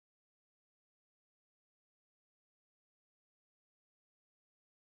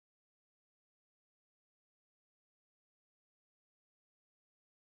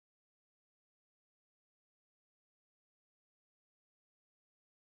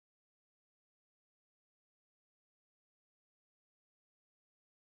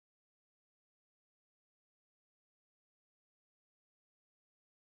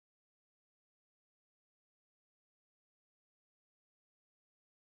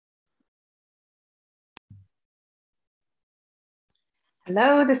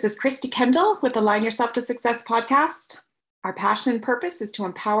Hello, this is Christy Kendall with Align Yourself to Success podcast. Our passion and purpose is to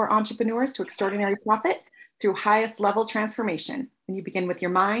empower entrepreneurs to extraordinary profit through highest level transformation. When you begin with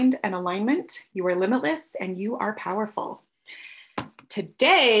your mind and alignment, you are limitless and you are powerful.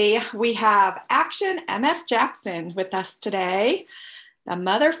 Today, we have Action MF Jackson with us today, the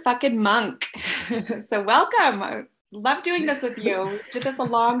motherfucking monk. So welcome. I love doing this with you. We did this a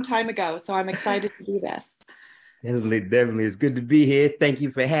long time ago, so I'm excited to do this. Definitely. It's good to be here. Thank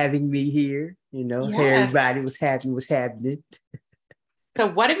you for having me here. Hey, Yes. everybody, what's happening? So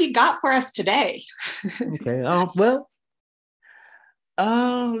what have you got for us today? Okay.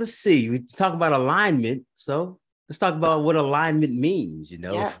 Let's see. We talk about alignment. So let's talk about what alignment means.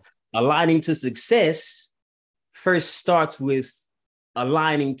 Yeah. Aligning to success first starts with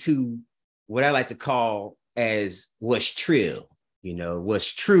aligning to what I like to call as what's true,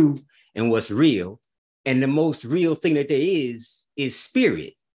 what's true and what's real. And the most real thing that there is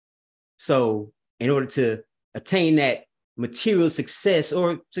spirit. So in order to attain that material success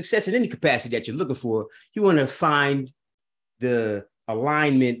or success in any capacity that you're looking for, you want to find the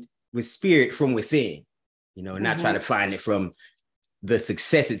alignment with spirit from within, and not try to find it from the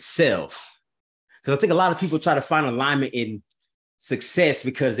success itself. Because I think a lot of people try to find alignment in success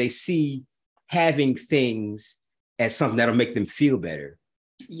because they see having things as something that'll make them feel better.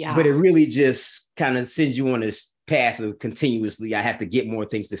 Yeah. But it really just kind of sends you on this path of continuously, I have to get more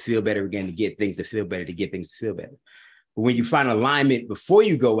things to feel better again, to get things to feel better, to get things to feel better. But when you find alignment before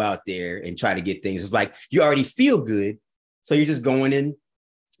you go out there and try to get things, it's like you already feel good. So you're just going and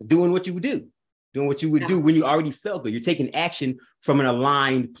doing what you would do, do when you already felt good. You're taking action from an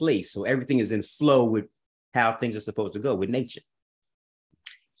aligned place. So everything is in flow with how things are supposed to go with nature.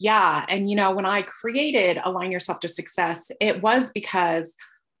 Yeah. And, when I created Align Yourself to Success, it was because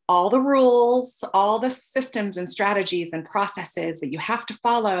all the rules, all the systems and strategies and processes that you have to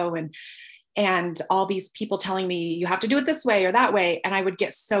follow and all these people telling me you have to do it this way or that way. And I would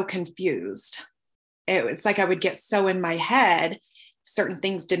get so confused. It's like I would get so in my head, certain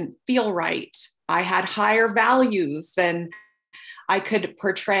things didn't feel right. I had higher values than I could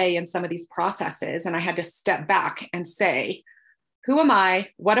portray in some of these processes. And I had to step back and say, who am I?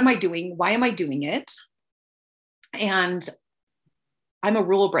 What am I doing? Why am I doing it? And I'm a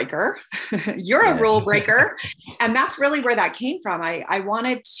rule breaker. You're a rule breaker. And that's really where that came from. I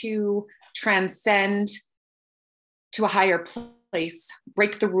wanted to transcend to a higher place,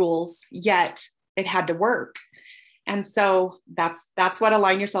 break the rules, yet it had to work. And so that's what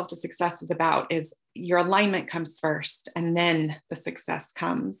Align Yourself to Success is about, is your alignment comes first and then the success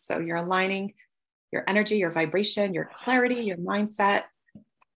comes. So you're aligning your energy, your vibration, your clarity, your mindset,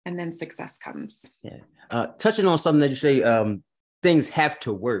 and then success comes. Yeah. Touching on something that you say, things have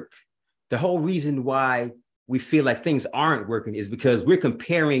to work. The whole reason why we feel like things aren't working is because we're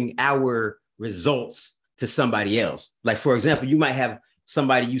comparing our results to somebody else. Like, for example, you might have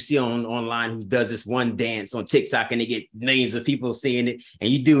somebody you see online who does this one dance on TikTok and they get millions of people seeing it, and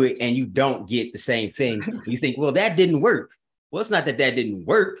you do it and you don't get the same thing. You think, well, that didn't work. Well, it's not that didn't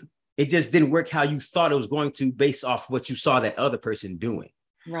work. It just didn't work how you thought it was going to based off what you saw that other person doing.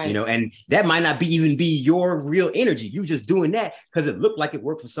 Right. And that might not even be your real energy. You just doing that because it looked like it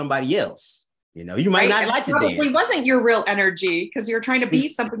worked for somebody else. You might not like the dance. It wasn't your real energy because you're trying to be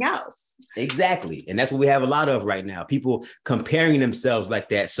something else. Exactly. And that's what we have a lot of right now. People comparing themselves like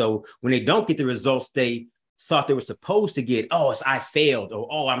that. So when they don't get the results they thought they were supposed to get, I failed,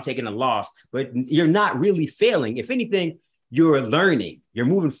 or I'm taking a loss. But you're not really failing. If anything, you're learning. You're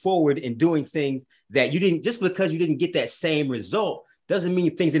moving forward and doing things that you didn't, just because you didn't get that same result doesn't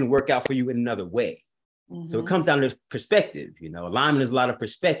mean things didn't work out for you in another way. So it comes down to perspective. Alignment is a lot of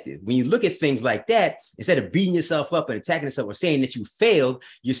perspective. When you look at things like that, instead of beating yourself up and attacking yourself or saying that you failed,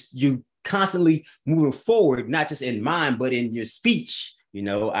 you constantly moving forward, not just in mind, but in your speech.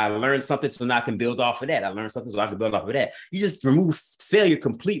 I learned something, so now I can build off of that. I learned something, so I can build off of that. You just remove failure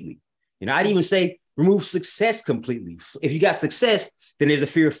completely. I'd even say remove success completely. If you got success, then there's a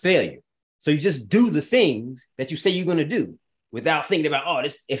fear of failure. So you just do the things that you say you're going to do without thinking about,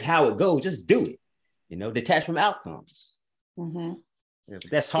 if how it goes, just do it. Detach from outcomes. Mm-hmm. But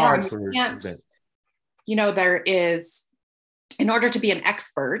that's hard there is, in order to be an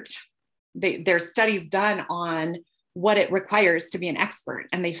expert, there's studies done on what it requires to be an expert.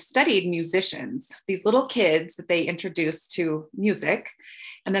 And they've studied musicians, these little kids that they introduced to music,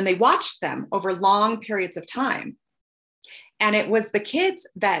 and then they watched them over long periods of time. And it was the kids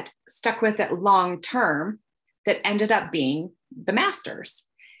that stuck with it long term that ended up being the masters.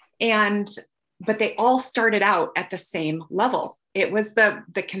 But they all started out at the same level. It was the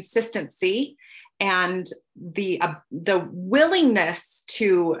consistency And the willingness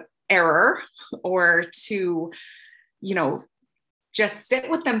to error or to, you know, just sit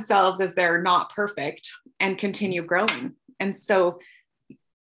with themselves as they're not perfect and continue growing. And so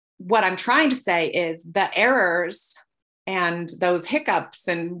what I'm trying to say is the errors and those hiccups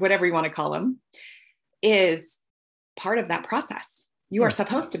and whatever you want to call them is part of that process. You are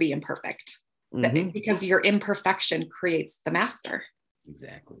supposed to be imperfect because your imperfection creates the master.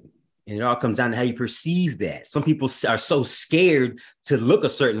 Exactly. And it all comes down to how you perceive that. Some people are so scared to look a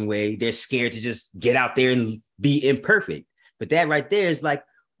certain way. They're scared to just get out there and be imperfect. But that right there is like,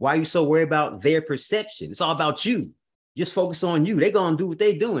 why are you so worried about their perception? It's all about you. Just focus on you. They're going to do what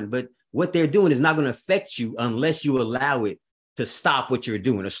they're doing, but what they're doing is not going to affect you unless you allow it to stop what you're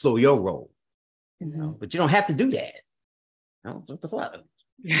doing or slow your roll. You know, but you don't have to do that. No, what the fuck?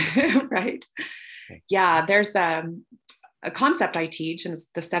 Right. Yeah, there's a concept I teach, and it's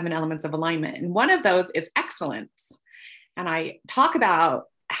the 7 elements of alignment. And one of those is excellence. And I talk about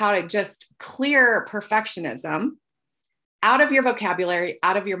how to just clear perfectionism out of your vocabulary,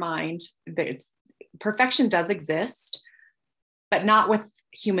 out of your mind. Perfection does exist, but not with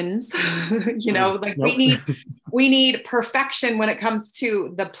humans. You know, like we need perfection when it comes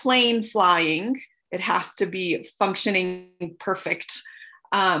to the plane flying. It has to be functioning perfect.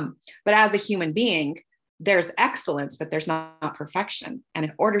 But as a human being, there's excellence, but there's not perfection. And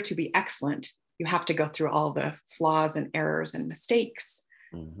in order to be excellent, you have to go through all the flaws and errors and mistakes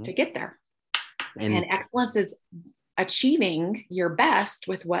to get there. And excellence is achieving your best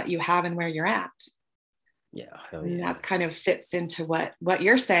with what you have and where you're at. Yeah. And that kind of fits into what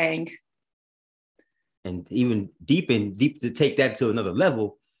you're saying. And even deep to take that to another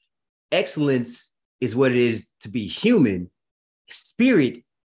level, excellence is what it is to be human. Spirit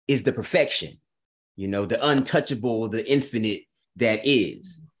is the perfection, you know, the untouchable, the infinite that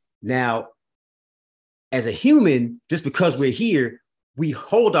is. Now, as a human, just because we're here, we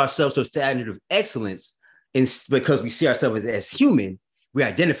hold ourselves to a standard of excellence. And because we see ourselves as human, we're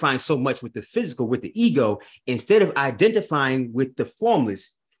identifying so much with the physical, with the ego, instead of identifying with the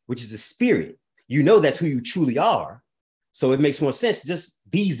formless, which is the spirit. You know, that's who you truly are. So it makes more sense to just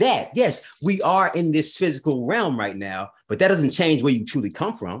be that. Yes, we are in this physical realm right now, but that doesn't change where you truly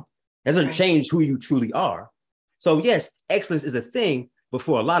come from. That doesn't change who you truly are. So yes, excellence is a thing, but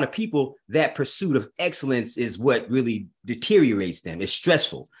for a lot of people, that pursuit of excellence is what really deteriorates them. It's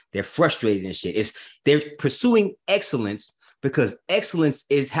stressful. They're frustrated and shit. They're pursuing excellence because excellence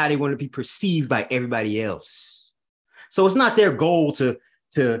is how they want to be perceived by everybody else. So it's not their goal to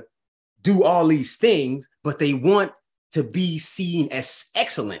do all these things, but they want to be seen as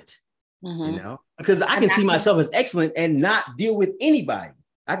excellent, you know, because I can see myself as excellent and not deal with anybody.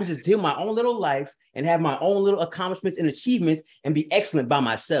 I can just deal my own little life and have my own little accomplishments and achievements and be excellent by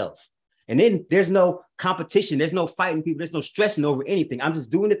myself. And then there's no competition. There's no fighting people. There's no stressing over anything. I'm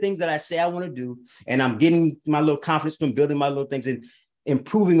just doing the things that I say I want to do. And I'm getting my little confidence from building my little things and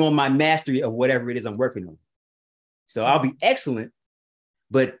improving on my mastery of whatever it is I'm working on. So I'll be excellent.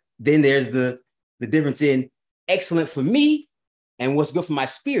 But then there's the difference in excellent for me and what's good for my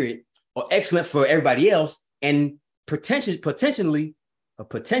spirit, or excellent for everybody else, and potentially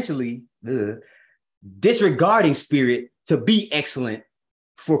disregarding spirit to be excellent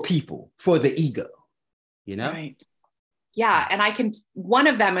for people, for the ego, you know? Right. Yeah. And one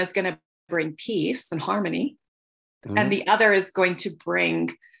of them is going to bring peace and harmony, and the other is going to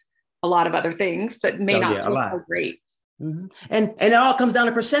bring a lot of other things that may not feel so great. And it all comes down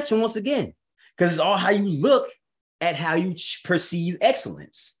to perception once again, because it's all how you look at how you perceive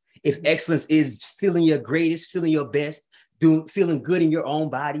excellence. If excellence is feeling your greatest, feeling your best, feeling good in your own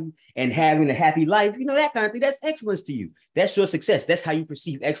body and having a happy life, you know, that kind of thing, that's excellence to you. That's your success. That's how you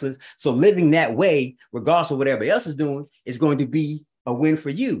perceive excellence. So living that way, regardless of what everybody else is doing, is going to be a win for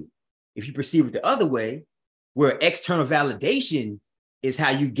you. If you perceive it the other way, where external validation is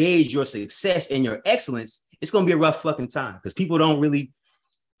how you gauge your success and your excellence, it's going to be a rough fucking time, because people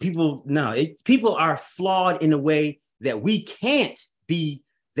are flawed in a way that we can't be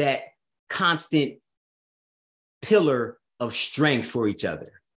that constant pillar of strength for each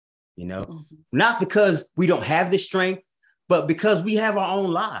other, you know, not because we don't have the strength, but because we have our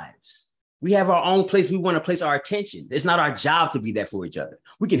own lives. We have our own place we want to place our attention. It's not our job to be that for each other.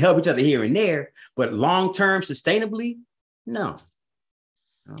 We can help each other here and there, but long-term, sustainably, no.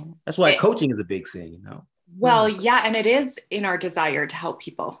 That's why coaching is a big thing, you know? Well, yeah. And it is in our desire to help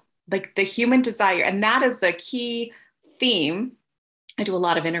people, like the human desire. And that is the key theme. I do a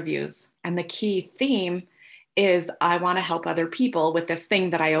lot of interviews, and the key theme is I want to help other people with this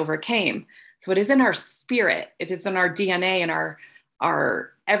thing that I overcame. So it is in our spirit. It is in our DNA and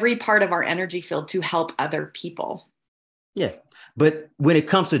our every part of our energy field to help other people. Yeah. But when it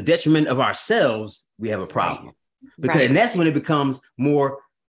comes to detriment of ourselves, we have a problem. Right. Because and that's when it becomes more,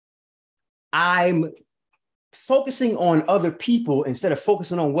 I'm focusing on other people instead of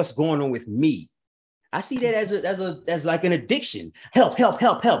focusing on what's going on with me. I see that as like an addiction. Help.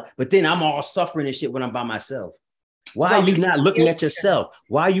 But then I'm all suffering and shit when I'm by myself. Why are you not looking at yourself?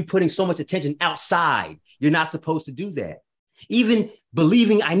 Why are you putting so much attention outside? You're not supposed to do that. Even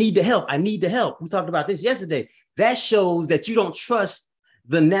believing I need to help. We talked about this yesterday. That shows that you don't trust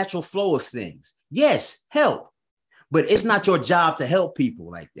the natural flow of things. Yes, help. But it's not your job to help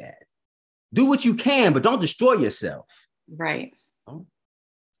people like that. Do what you can, but don't destroy yourself. Right.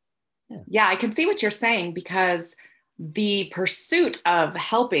 Yeah, I can see what you're saying, because the pursuit of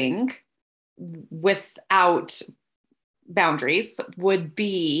helping without boundaries would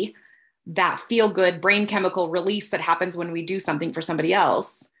be that feel-good brain chemical release that happens when we do something for somebody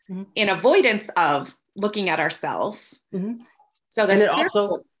else, in avoidance of looking at ourselves. So that's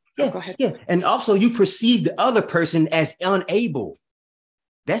also, go ahead. Yeah, and also you perceive the other person as unable.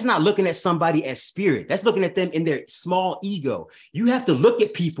 That's not looking at somebody as spirit. That's looking at them in their small ego. You have to look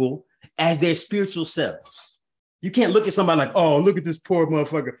at people as their spiritual selves. You can't look at somebody like, oh, look at this poor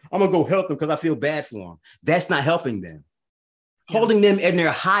motherfucker. I'm going to go help them because I feel bad for them. That's not helping them. Yeah. Holding them at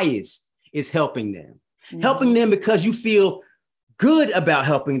their highest is helping them. Helping them because you feel good about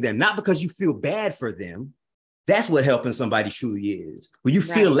helping them, not because you feel bad for them. That's what helping somebody truly is. When you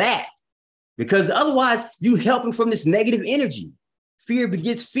feel that, because otherwise you helping from this negative energy. Fear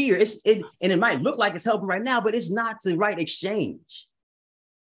begets fear. And it might look like it's helping right now, but it's not the right exchange.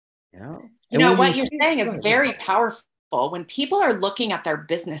 You know, what you're saying is very powerful. When people are looking at their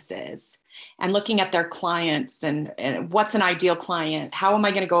businesses and looking at their clients and what's an ideal client, how am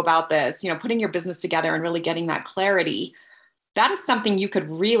I going to go about this? Putting your business together and really getting that clarity, that is something you could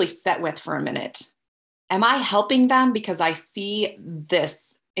really sit with for a minute. Am I helping them because I see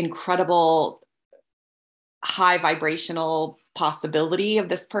this incredible high vibrational possibility of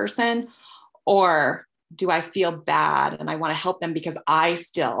this person? Or do I feel bad and I want to help them because I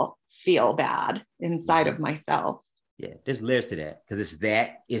still feel bad inside of myself? Yeah, there's layers to that,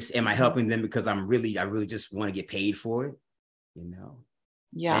 because am I helping them because I really just want to get paid for it?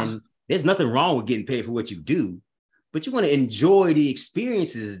 Yeah. And there's nothing wrong with getting paid for what you do, but you want to enjoy the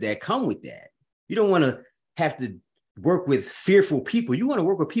experiences that come with that. You don't want to have to work with fearful people. You want to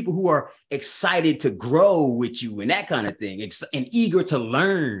work with people who are excited to grow with you and that kind of thing, and eager to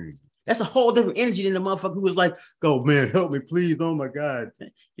learn. That's a whole different energy than the motherfucker who was like, "Oh man, help me, please. Oh my God."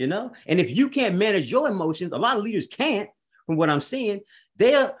 And if you can't manage your emotions, a lot of leaders can't, from what I'm seeing,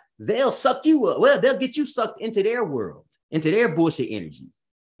 they'll suck you up. Well, they'll get you sucked into their world, into their bullshit energy.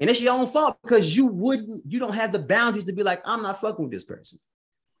 And it's your own fault, because you don't have the boundaries to be like, I'm not fucking with this person.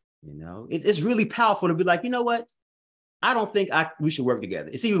 It's really powerful to be like, you know what? I don't think we should work together.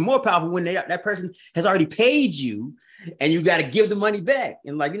 It's even more powerful when that person has already paid you and you got to give the money back.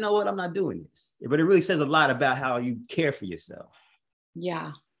 And like, you know what? I'm not doing this. But it really says a lot about how you care for yourself.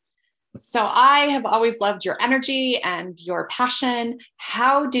 Yeah. So I have always loved your energy and your passion.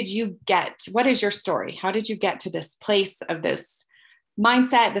 What is your story? How did you get to this place of this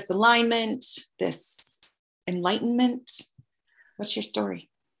mindset, this alignment, this enlightenment? What's your story?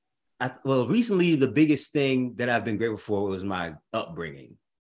 Well, recently, the biggest thing that I've been grateful for was my upbringing,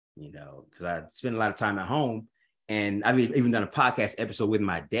 because I spent a lot of time at home, and I've even done a podcast episode with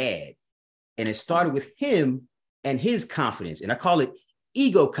my dad, and it started with him and his confidence. And I call it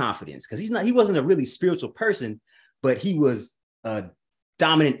ego confidence, because he wasn't a really spiritual person, but he was a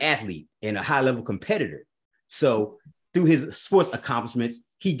dominant athlete and a high level competitor. So through his sports accomplishments,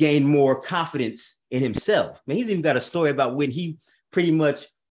 he gained more confidence in himself. He's even got a story about when he pretty much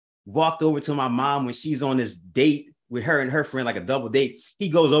walked over to my mom when she's on this date with her and her friend, like a double date. He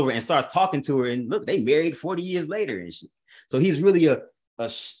goes over and starts talking to her, and look, they married 40 years later. And so he's really a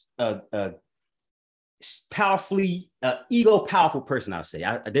powerfully ego powerful person, I'll say.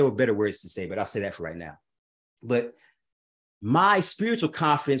 There were better words to say, but I'll say that for right now. But my spiritual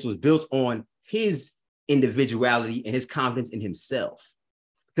confidence was built on his individuality and his confidence in himself,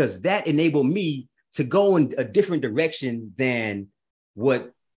 because that enabled me to go in a different direction than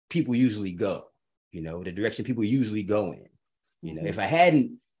what people usually go, the direction people usually go in. If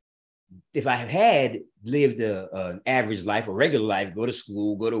I had lived an average life, a regular life, go to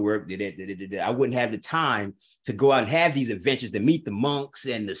school, go to work, I wouldn't have the time to go out and have these adventures, to meet the monks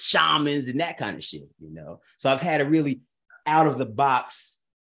and the shamans and that kind of shit, So I've had a really out of the box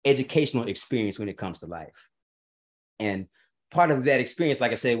educational experience when it comes to life. And part of that experience,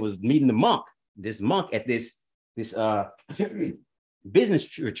 like I said, was meeting the monk, this monk at this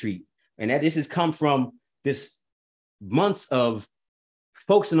business retreat. And that this has come from this months of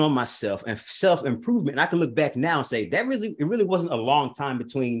focusing on myself and self-improvement. And I can look back now and say it really wasn't a long time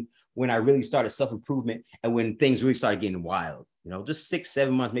between when I really started self-improvement and when things really started getting wild, just 6,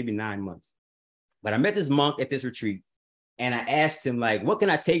 7 months, maybe 9 months. But I met this monk at this retreat and I asked him, like, what can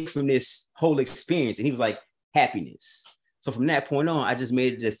I take from this whole experience? And he was like, happiness. So from that point on, I just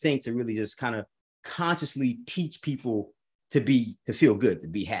made it a thing to really just kind of consciously teach people to feel good, to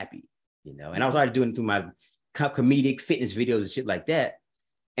be happy, And I was already doing it through my comedic fitness videos and shit like that.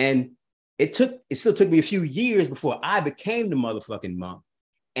 And it still took me a few years before I became the motherfucking monk.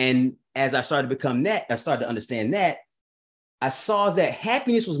 And as I started to become that, I started to understand that. I saw that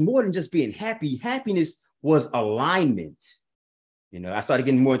happiness was more than just being happy. Happiness was alignment. I started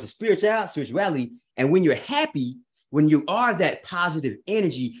getting more into spirituality. And when you're happy, when you are that positive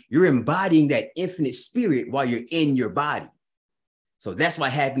energy, you're embodying that infinite spirit while you're in your body. So that's why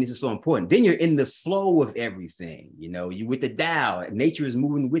happiness is so important. Then you're in the flow of everything. You're with the Tao. Nature is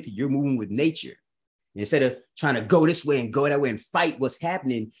moving with you. You're moving with nature. Instead of trying to go this way and go that way and fight what's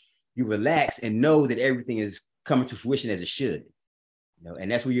happening, you relax and know that everything is coming to fruition as it should.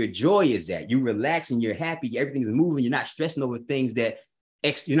 And that's where your joy is at. You relax and you're happy. Everything's moving. You're not stressing over things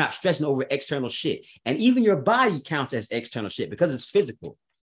you're not stressing over external shit. And even your body counts as external shit because it's physical.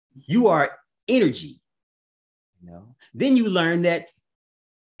 You are energy. Then you learn that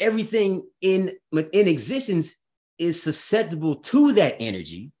everything in existence is susceptible to that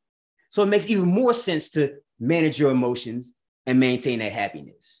energy. So it makes even more sense to manage your emotions and maintain that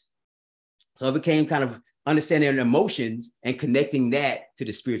happiness. So it became kind of understanding emotions and connecting that to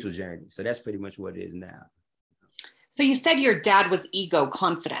the spiritual journey. So that's pretty much what it is now. So you said your dad was ego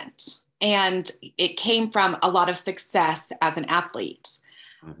confident and it came from a lot of success as an athlete.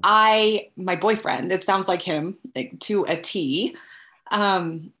 Mm-hmm. My boyfriend, it sounds like him to a T.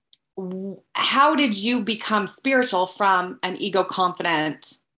 How did you become spiritual from an ego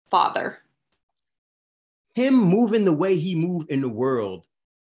confident father? Him moving the way he moved in the world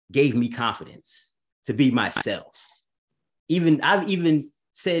gave me confidence to be myself. I've even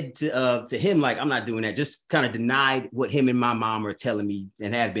said to him, like, I'm not doing that, just kind of denied what him and my mom are telling me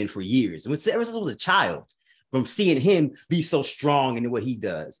and have been for years. Ever since I was a child, from seeing him be so strong in what he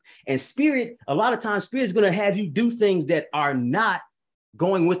does. And spirit, a lot of times, spirit is going to have you do things that are not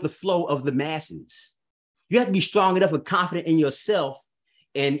going with the flow of the masses. You have to be strong enough and confident in yourself,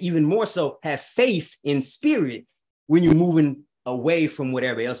 and even more so, have faith in spirit when you're moving away from what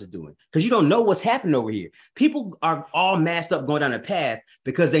everybody else is doing. Because you don't know what's happening over here. People are all masked up going down a path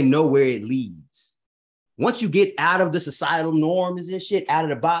because they know where it leads. Once you get out of the societal norms and shit, out of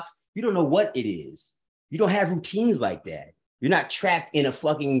the box, you don't know what it is. You don't have routines like that. You're not trapped in a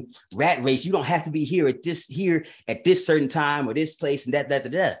fucking rat race. You don't have to be here at this certain time or this place and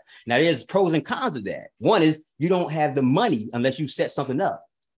that. Now there's pros and cons of that. One is you don't have the money unless you set something up,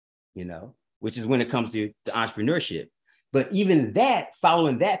 which is when it comes to the entrepreneurship. But even that,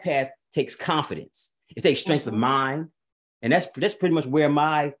 following that path takes confidence. It takes strength of mind. And that's pretty much where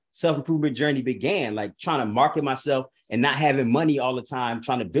my self-improvement journey began, like trying to market myself and not having money all the time,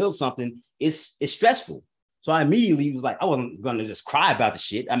 trying to build something. It's stressful. So I immediately was like, I wasn't going to just cry about the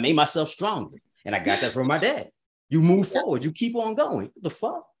shit. I made myself stronger. And I got that from my dad. You move forward. You keep on going. What the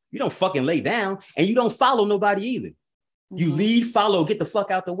fuck? You don't fucking lay down and you don't follow nobody either. You lead, follow, get the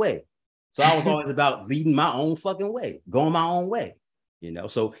fuck out the way. So I was always about leading my own fucking way, going my own way,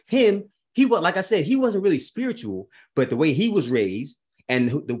 So he was, like I said, he wasn't really spiritual, but the way he was raised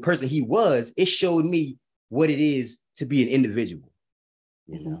and the person he was, it showed me what it is to be an individual,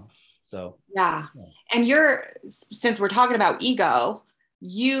 So yeah. And since we're talking about ego,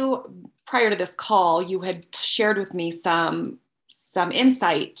 prior to this call, you had shared with me some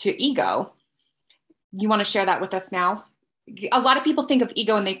insight to ego. You want to share that with us now? A lot of people think of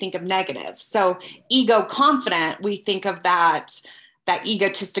ego and they think of negative. So ego confident, we think of that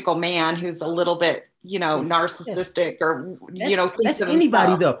egotistical man who's a little bit, narcissistic or, that's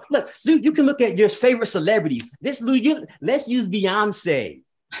anybody though. Look, you can look at your favorite celebrities. Let's use Beyonce.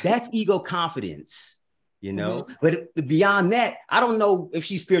 That's ego confidence, But beyond that, I don't know if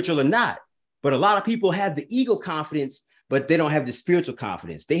she's spiritual or not, but a lot of people have the ego confidence, but they don't have the spiritual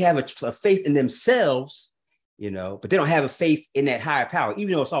confidence. They have a faith in themselves, but they don't have a faith in that higher power,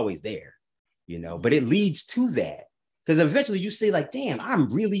 even though it's always there, but it leads to that. Because eventually you say like, damn, I'm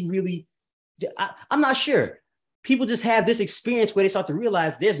really, really, I'm not sure. People just have this experience where they start to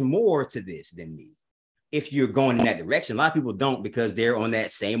realize there's more to this than me. If you're going in that direction, a lot of people don't because they're on that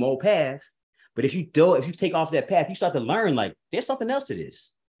same old path. But if you take off that path, you start to learn like there's something else to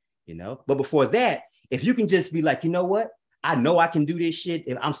this, But before that, if you can just be like, you know what? I know I can do this shit.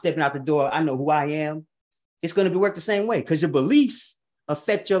 If I'm stepping out the door, I know who I am. It's going to be work the same way because your beliefs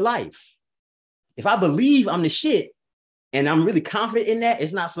affect your life. If I believe I'm the shit and I'm really confident in that,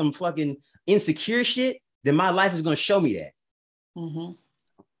 it's not some fucking insecure shit, then my life is going to show me that. Mm-hmm.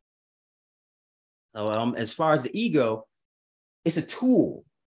 So, as far as the ego, it's a tool.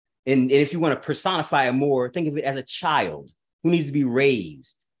 And if you want to personify it more, think of it as a child who needs to be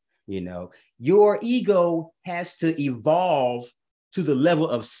raised. You know, your ego has to evolve to the level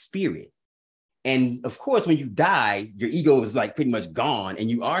of spirit. And of course, when you die, your ego is like pretty much gone and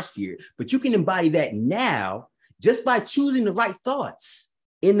you are spirit. But you can embody that now just by choosing the right thoughts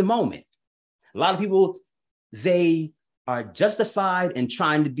in the moment. A lot of people, they are justified in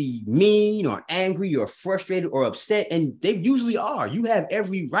trying to be mean or angry or frustrated or upset. And they usually are. You have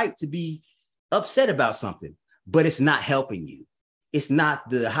every right to be upset about something, but it's not helping you. It's not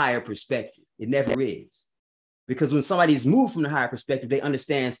the higher perspective. It never is. Because when somebody's moved from the higher perspective, they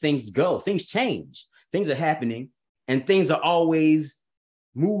understand things go, things change, things are happening, and things are always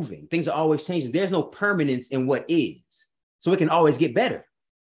moving. Things are always changing. There's no permanence in what is. So it can always get better.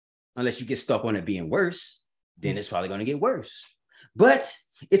 Unless you get stuck on it being worse, then it's probably going to get worse. But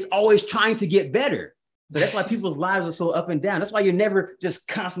it's always trying to get better. So that's why people's lives are so up and down. That's why you're never just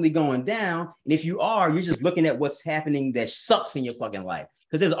constantly going down. And if you are, you're just looking at what's happening that sucks in your fucking life.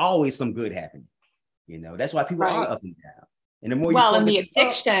 Because there's always some good happening. You know, that's why people are up and down. And the more you and the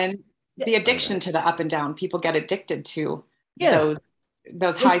addiction to the up and down, people get addicted to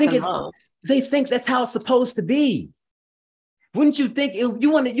those highs and lows. They think that's how it's supposed to be. Wouldn't you think you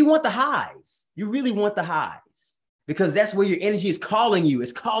want the highs? You really want the highs because that's where your energy is calling you.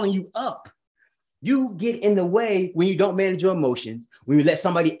 It's calling you up. You get in the way when you don't manage your emotions, when you let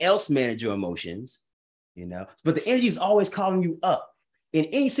somebody else manage your emotions, you know, but the energy is always calling you up. In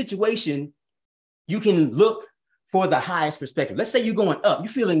any situation, you can look for the highest perspective. Let's say you're going up, you're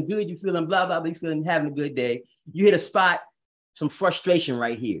feeling good, you're feeling blah, blah, blah, you're feeling having a good day. You hit a spot, some frustration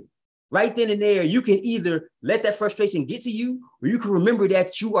right here. Right then and there, you can either let that frustration get to you, or you can remember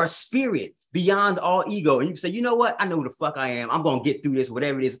that you are spirit beyond all ego. And you can say, you know what? I know who the fuck I am. I'm going to get through this,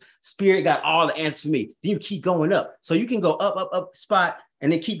 whatever it is. Spirit got all the answers for me. Then you keep going up. So you can go up spot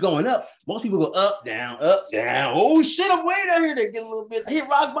and then keep going up. Most people go up, down, up, down. Oh shit, I'm way down here. They get a little bit, hit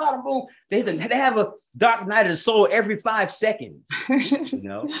rock bottom, boom. They have a dark night of the soul every 5 seconds, you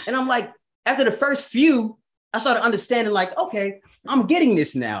know? And I'm like, after the first few, I started understanding like, okay, I'm getting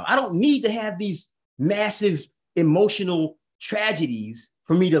this now. I don't need to have these massive emotional tragedies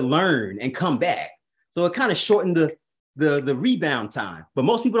for me to learn and come back. So it kind of shortened the rebound time. But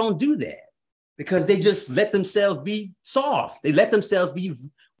most people don't do that because they just let themselves be soft. They let themselves be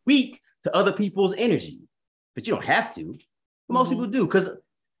weak to other people's energy. But you don't have to. Most people do because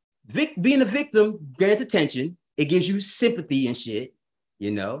being a victim grants attention. It gives you sympathy and shit,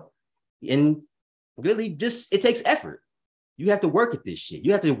 you know, and really just, it takes effort. You have to work at this shit.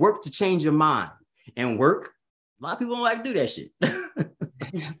 You have to work to change your mind and work. A lot of people don't like to do that shit.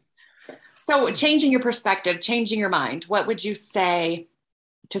 So changing your perspective, changing your mind, what would you say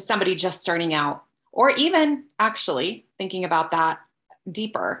to somebody just starting out, or even actually thinking about that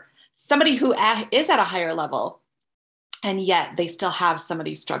deeper, somebody who is at a higher level and yet they still have some of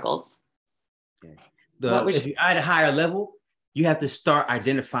these struggles? If you're at a higher level, you have to start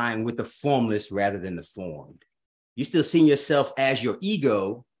identifying with the formless rather than the formed. You're still seeing yourself as your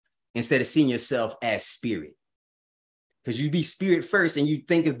ego instead of seeing yourself as spirit. Because you be spirit first and you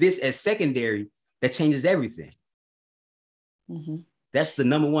think of this as secondary, that changes everything. Mm-hmm. That's the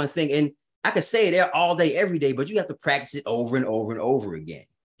number one thing. And I could say it there all day, every day, but you have to practice it over and over and over again.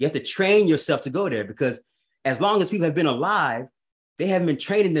 You have to train yourself to go there because as long as people have been alive, they haven't been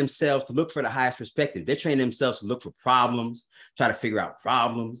training themselves to look for the highest perspective. They're training themselves to look for problems, try to figure out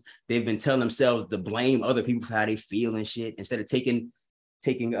problems. They've been telling themselves to blame other people for how they feel and shit instead of taking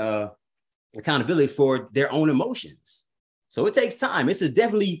accountability for their own emotions. So it takes time. This is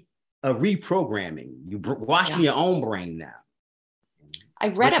definitely a reprogramming. You're washing your own brain now. I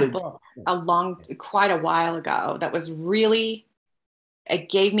read a book quite a while ago that was really, it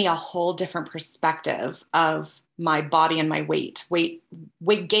gave me a whole different perspective of my body and my weight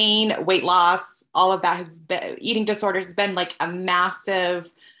gain, weight loss, all of that has been, eating disorders has been like a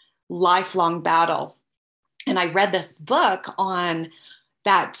massive lifelong battle. And I read this book on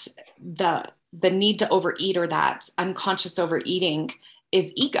that, the need to overeat or that unconscious overeating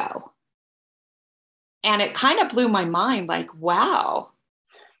is ego. And it kind of blew my mind like, wow.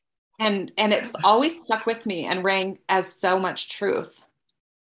 And it's always stuck with me and rang as so much truth.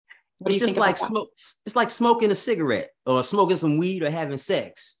 What do you think about that? It's like smoking a cigarette or smoking some weed or having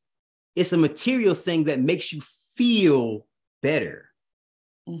sex. It's a material thing that makes you feel better.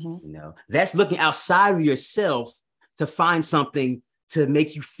 That's looking outside of yourself to find something to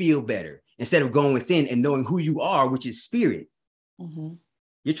make you feel better instead of going within and knowing who you are, which is spirit.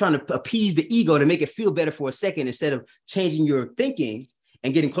 You're trying to appease the ego to make it feel better for a second instead of changing your thinking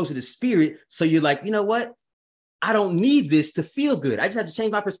and getting closer to spirit. So you're like, you know what? I don't need this to feel good. I just have to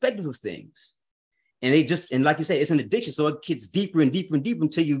change my perspective of things. And like you said, it's an addiction. So it gets deeper and deeper and deeper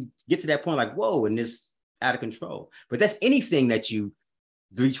until you get to that point like, whoa, and it's out of control. But that's anything that you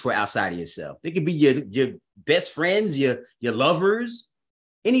reach for outside of yourself. It could be your best friends, your lovers,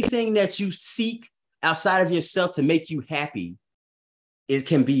 anything that you seek outside of yourself to make you happy. It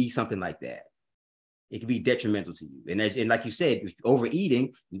can be something like that. It can be detrimental to you. And like you said,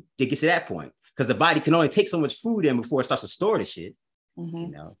 overeating, it gets to that point because the body can only take so much food in before it starts to store the shit.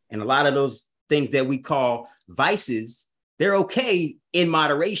 And a lot of those things that we call vices, they're okay in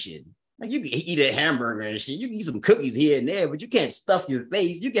moderation. Like you can eat a hamburger and shit. You can eat some cookies here and there, but you can't stuff your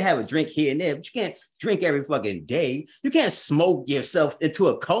face. You can have a drink here and there, but you can't drink every fucking day. You can't smoke yourself into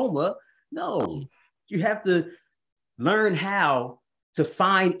a coma. No, you have to learn how to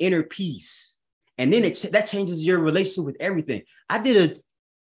find inner peace. And then that changes your relationship with everything. I did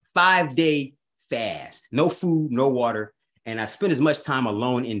a 5-day fast, no food, no water. And I spent as much time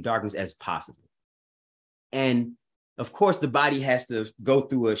alone in darkness as possible. And of course, the body has to go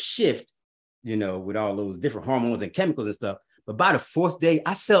through a shift, with all those different hormones and chemicals and stuff. But by the 4th day,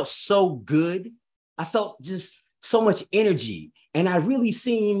 I felt so good. I felt just so much energy. And I really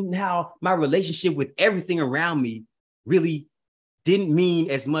seen how my relationship with everything around me really didn't mean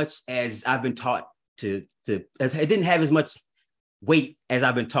as much as I've been taught it didn't have as much weight as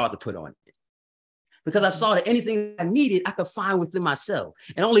I've been taught to put on it. Because I saw that anything I needed, I could find within myself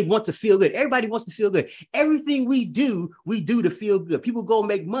and only want to feel good. Everybody wants to feel good. Everything we do to feel good. People go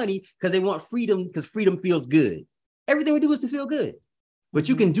make money because they want freedom, because freedom feels good. Everything we do is to feel good. But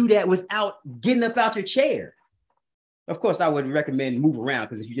you can do that without getting up out your chair. Of course, I would recommend move around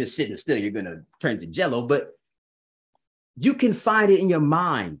because if you're just sitting still, you're going to turn to jello. But you can find it in your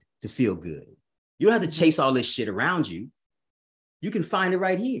mind to feel good. You don't have to chase all this shit around you. You can find it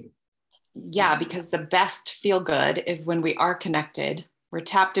right here. Yeah, because the best feel good is when we are connected, we're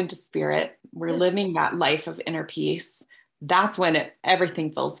tapped into spirit, we're living that life of inner peace. That's when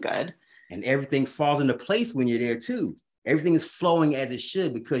everything feels good. And everything falls into place when you're there too. Everything is flowing as it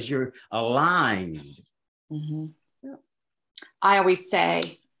should because you're aligned. Yeah. I always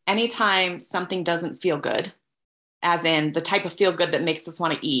say, anytime something doesn't feel good, as in the type of feel good that makes us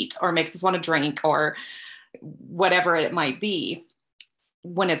want to eat or makes us want to drink or whatever it might be,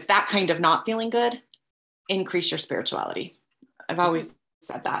 when it's that kind of not feeling good, increase your spirituality. I've always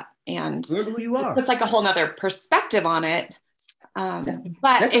said that. And remember who you are. It's like a whole nother perspective on it. But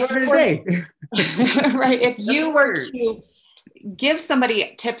that's if the word of the day. Right, if you were to give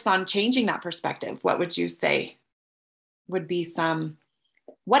somebody tips on changing that perspective, what would you say would be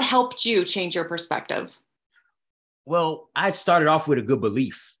what helped you change your perspective? Well, I started off with a good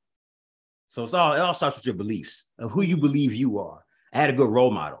belief. So it all starts with your beliefs of who you believe you are. I had a good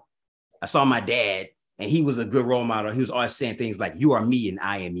role model. I saw my dad, and he was a good role model. He was always saying things like, you are me and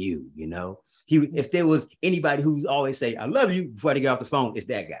I am you, If there was anybody who always say, I love you before they get off the phone, it's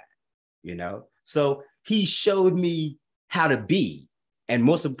that guy, So he showed me how to be, and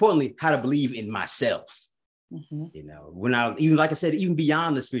most importantly, how to believe in myself. When I was, even like I said, even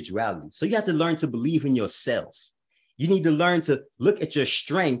beyond the spirituality. So you have to learn to believe in yourself. You need to learn to look at your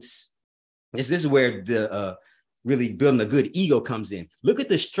strengths. This is where the really building a good ego comes in. Look at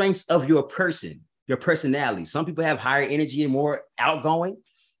the strengths of your person, your personality. Some people have higher energy and more outgoing.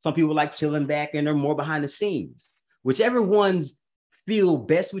 Some people like chilling back and they're more behind the scenes. Whichever ones feel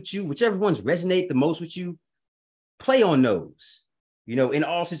best with you, whichever ones resonate the most with you, play on those, in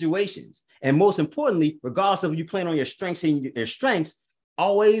all situations. And most importantly, regardless of you playing on your strengths and your strengths,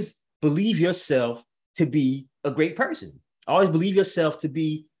 always believe yourself to be a great person. Always believe yourself to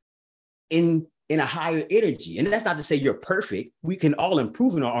be in a higher energy. And that's not to say you're perfect. We can all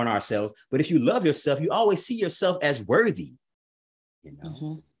improve on ourselves. But if you love yourself, you always see yourself as worthy.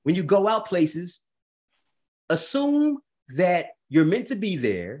 When you go out places, assume that you're meant to be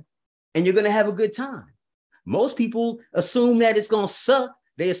there and you're going to have a good time. Most people assume that it's going to suck.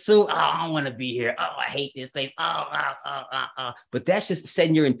 They assume, I don't want to be here. I hate this place. But that's just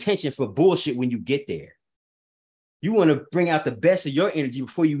setting your intention for bullshit when you get there. You want to bring out the best of your energy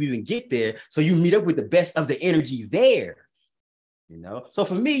before you even get there. So you meet up with the best of the energy there. So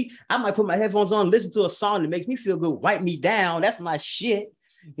for me, I might put my headphones on, listen to a song that makes me feel good, wipe me down. That's my shit.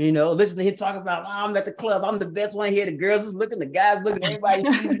 Listen to him talk about, oh, I'm at the club, I'm the best one here. The girls is looking, the guys looking, everybody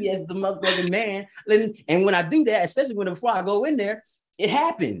sees me as the motherfucking man. And when I do that, especially before I go in there, it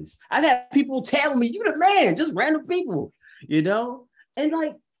happens. I've had people tell me, you the man, just random people, And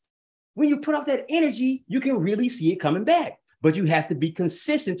like, when you put off that energy, you can really see it coming back. But you have to be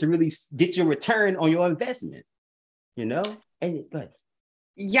consistent to really get your return on your investment, But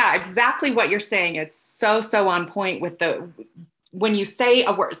yeah, exactly what you're saying. It's so on point with when you say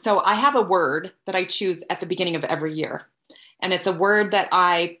a word. So I have a word that I choose at the beginning of every year. And it's a word that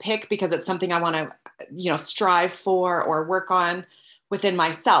I pick because it's something I want to, strive for or work on within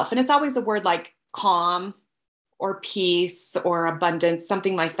myself. And it's always a word like calm or peace or abundance,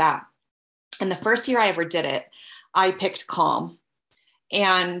 something like that. And the first year I ever did it, I picked calm.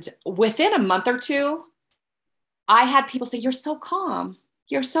 And within a month or two, I had people say, you're so calm.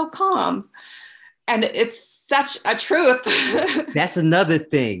 You're so calm. And it's such a truth. That's another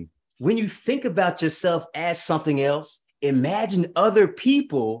thing. When you think about yourself as something else, imagine other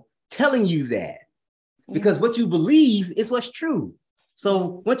people telling you that. Because what you believe is what's true.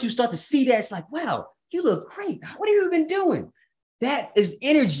 So once you start to see that, it's like, wow, you look great. What have you been doing? That is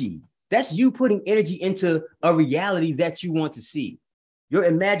energy. That's you putting energy into a reality that you want to see. Your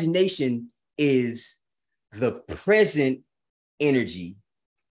imagination is the present energy.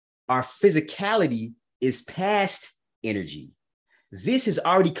 Our physicality is past energy. This has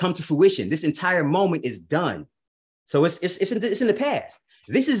already come to fruition. This entire moment is done. So it's in the past.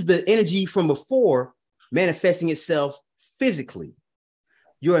 This is the energy from before manifesting itself physically.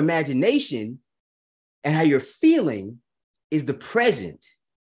 Your imagination and how you're feeling is the present.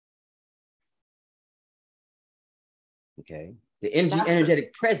 Okay. The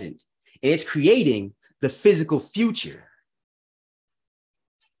energetic present. And it's creating the physical future.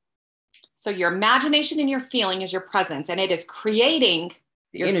 So your imagination and your feeling is your presence, and it is creating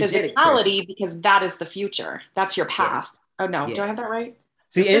your physicality present. Because that is the future. That's your past. Yes. Oh no, yes. Do I have that right?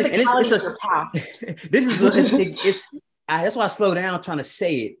 See, and it's your past. This is that's why I slow down trying to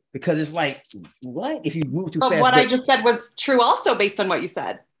say it, because it's like, what if you move too fast? But what I just said was true also based on what you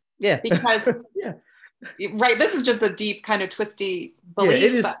said. Yeah. Because yeah. Right. This is just a deep kind of twisty belief. Yeah,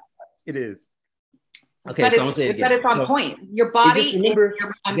 it is. It is. Okay, but so I'm gonna say it again. But it's on point. Your body is your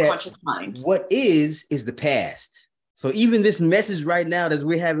unconscious mind. What is the past. So even this message right now that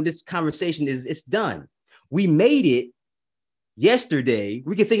we're having this conversation it's done. We made it yesterday.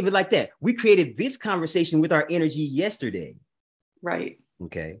 We can think of it like that. We created this conversation with our energy yesterday. Right.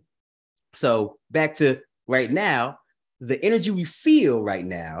 Okay. So back to right now, the energy we feel right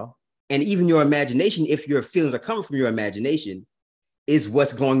now, and even your imagination, if your feelings are coming from your imagination, is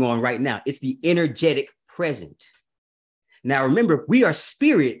what's going on right now. It's the energetic present. Now, remember, we are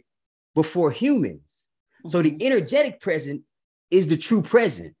spirit before humans. Mm-hmm. So the energetic present is the true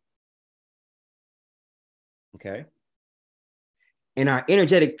present. Okay. And our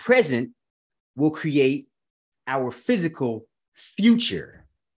energetic present will create our physical future.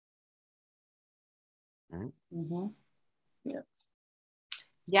 Right? Mm-hmm. Yeah.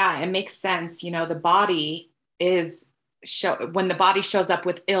 Yeah, it makes sense. The body is when the body shows up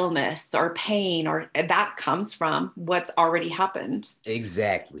with illness or pain, or that comes from what's already happened.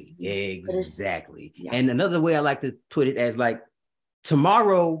 Exactly. Yeah. And another way I like to put it as like,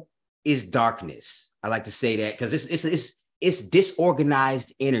 tomorrow is darkness. I like to say that because it's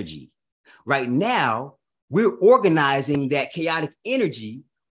disorganized energy. Right now, we're organizing that chaotic energy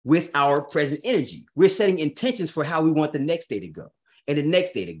with our present energy. We're setting intentions for how we want the next day to go and the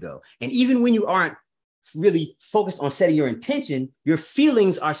next day to go. And even when you aren't really focused on setting your intention, your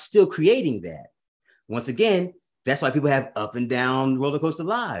feelings are still creating that. Once again, that's why people have up and down roller coaster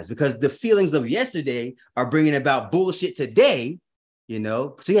lives, because the feelings of yesterday are bringing about bullshit today,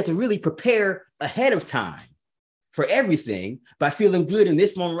 So you have to really prepare ahead of time for everything by feeling good in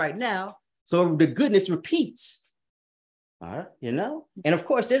this moment right now. So the goodness repeats. And of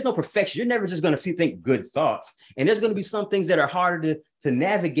course, there's no perfection. You're never just going to think good thoughts. And there's going to be some things that are harder to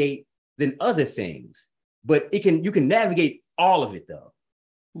navigate than other things. But you can navigate all of it, though.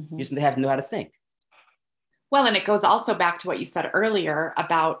 Mm-hmm. You just have to know how to think. Well, and it goes also back to what you said earlier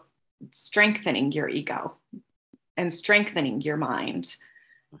about strengthening your ego and strengthening your mind.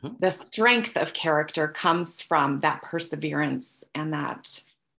 Mm-hmm. The strength of character comes from that perseverance, and that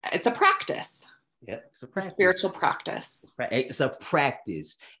it's a practice. Yeah, it's a practice. A spiritual practice. It's a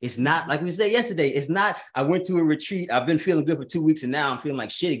practice. It's not like we said yesterday. It's not, I went to a retreat. I've been feeling good for 2 weeks and now I'm feeling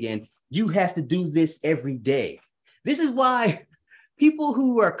like shit again. You have to do this every day. This is why people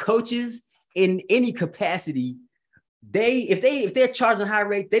who are coaches in any capacity, if they're charging a high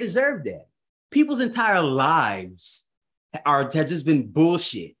rate, they deserve that. People's entire lives have just been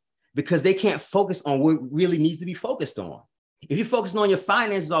bullshit because they can't focus on what really needs to be focused on. If you're focusing on your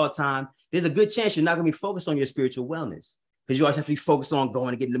finances all the time, there's a good chance you're not going to be focused on your spiritual wellness, because you always have to be focused on going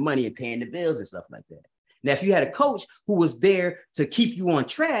and getting the money and paying the bills and stuff like that. Now, if you had a coach who was there to keep you on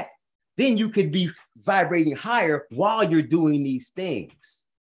track, then you could be vibrating higher while you're doing these things,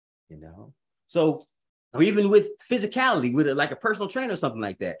 you know? So, or even with physicality, with like a personal trainer or something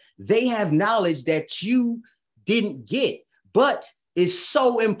like that, they have knowledge that you didn't get, but is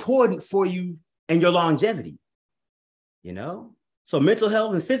so important for you and your longevity, you know? So mental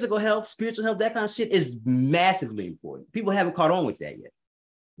health and physical health, spiritual health, that kind of shit is massively important. People haven't caught on with that yet,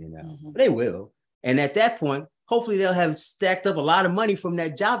 you know, but they will. And at that point, hopefully they'll have stacked up a lot of money from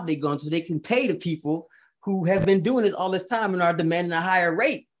that job they go into so they can pay the people who have been doing this all this time and are demanding a higher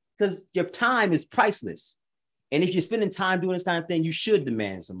rate, because your time is priceless. And if you're spending time doing this kind of thing, you should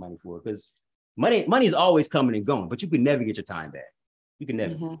demand some money for it, because money is always coming and going, but you can never get your time back. You can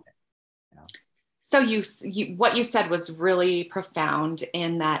never. You know? So you what you said was really profound,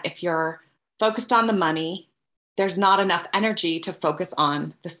 in that if you're focused on the money, there's not enough energy to focus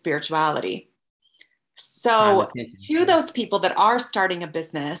on the spirituality. So to those people that are starting a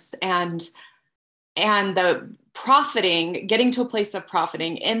business and the profiting, getting to a place of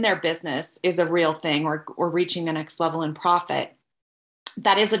profiting in their business is a real thing, or reaching the next level in profit,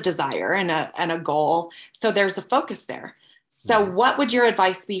 that is a desire and a goal. So there's a focus there. So what would your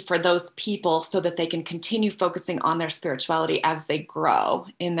advice be for those people so that they can continue focusing on their spirituality as they grow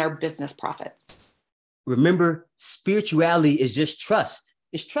in their business profits? Remember, spirituality is just trust.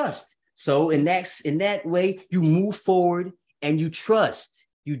 It's trust. So in that way, you move forward and you trust.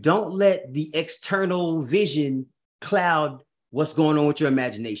 You don't let the external vision cloud what's going on with your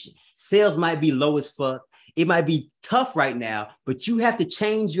imagination. Sales might be low as fuck. It might be tough right now, but you have to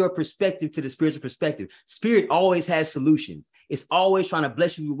change your perspective to the spiritual perspective. Spirit always has solutions. It's always trying to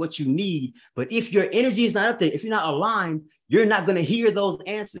bless you with what you need. But if your energy is not up there, if you're not aligned, you're not going to hear those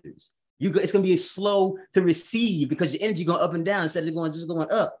answers. It's going to be slow to receive because your energy going up and down instead of just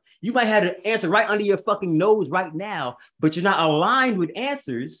going up. You might have the answer right under your fucking nose right now, but you're not aligned with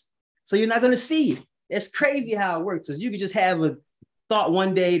answers, so you're not going to see it. It's crazy how it works. Because you could just have a thought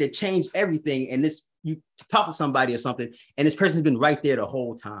one day to change everything, and you talk to somebody or something, and this person's been right there the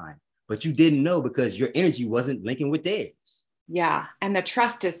whole time, but you didn't know because your energy wasn't linking with theirs. Yeah, and the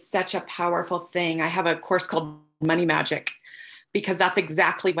trust is such a powerful thing. I have a course called Money Magic, because that's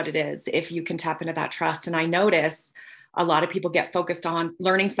exactly what it is. If you can tap into that trust, and I notice a lot of people get focused on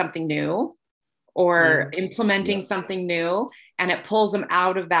learning something new or implementing something new, and it pulls them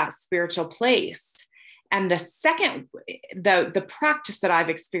out of that spiritual place. And the second, the practice that I've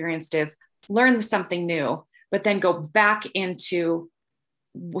experienced is learn something new, but then go back into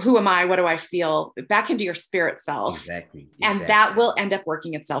who am I? What do I feel? Back into your spirit self. Exactly. And that will end up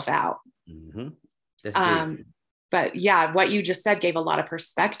working itself out. But yeah, what you just said gave a lot of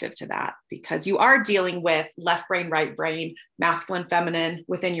perspective to that, because you are dealing with left brain, right brain, masculine, feminine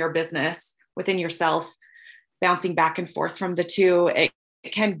within your business, within yourself, bouncing back and forth from the two. It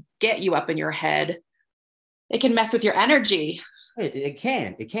can get you up in your head. It can mess with your energy. It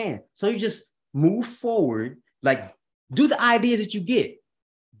can. So you just move forward, like do the ideas that you get.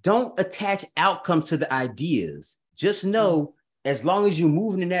 Don't attach outcomes to the ideas. Just know, as long as you're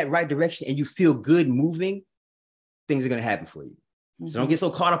moving in that right direction and you feel good moving, things are going to happen for you. So don't get so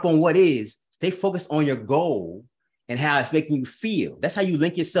caught up on what is. Stay focused on your goal and how it's making you feel. That's how you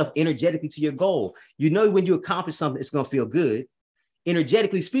link yourself energetically to your goal. You know, when you accomplish something, it's going to feel good.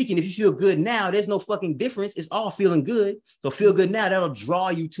 Energetically speaking, if you feel good now, there's no fucking difference. It's all feeling good. So feel good now. That'll draw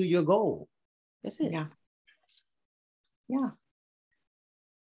you to your goal. That's it. Yeah.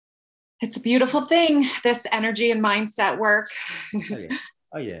 It's a beautiful thing, this energy and mindset work.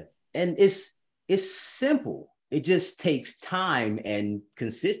 Oh yeah. And it's simple. It just takes time and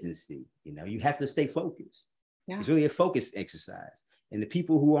consistency. You know, you have to stay focused. It's really a focus exercise. And the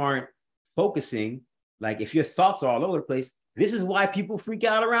people who aren't focusing, like if your thoughts are all over the place, this is why people freak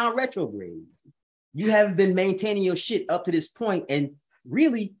out around retrograde. You haven't been maintaining your shit up to this point, and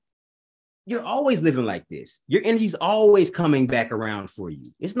really, you're always living like this. Your energy's always coming back around for you.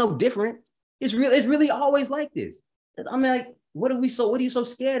 It's no different. It's really always like this. I mean, like, what are you so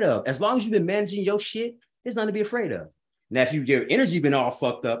scared of? As long as you've been managing your shit, there's nothing to be afraid of. Now, if your energy been all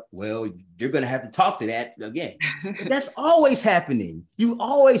fucked up, well, you're going to have to talk to that again. But that's always happening. You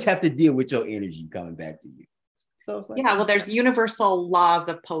always have to deal with your energy coming back to you. So it's like, well, there's universal laws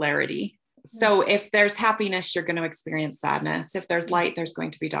of polarity. So if there's happiness, you're going to experience sadness. If there's light, there's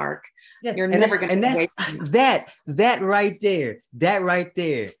going to be dark. You're never going to. And that right there,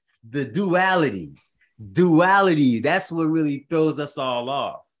 the duality, Duality. That's what really throws us all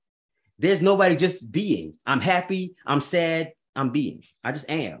off. There's nobody just being. I'm happy. I'm sad. I'm being. I just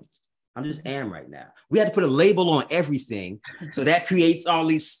am. I'm just am right now. We had to put a label on everything. So that creates all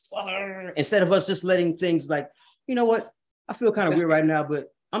these, instead of us just letting things like, you know what? I feel kind of weird right now, but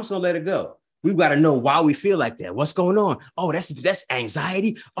I'm just going to let it go. We've got to know why we feel like that. What's going on? Oh, that's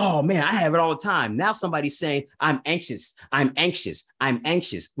anxiety. Oh man, I have it all the time. Now somebody's saying, I'm anxious. I'm anxious. I'm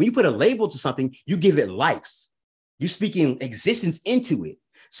anxious. When you put a label to something, you give it life. You're speaking existence into it.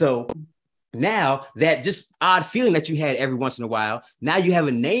 So now that just odd feeling that you had every once in a while, now you have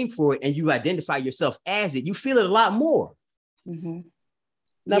a name for it and you identify yourself as it. You feel it a lot more. Mm-hmm.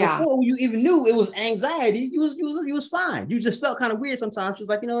 Now, before when you even knew it was anxiety, you was fine. You just felt kind of weird sometimes. You was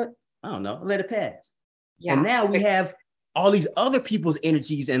like, you know what? I don't know. Let it pass. Yeah. And now we have all these other people's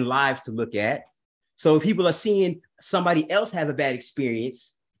energies and lives to look at. So people are seeing somebody else have a bad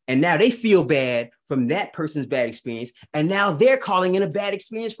experience, and now they feel bad from that person's bad experience. And now they're calling in a bad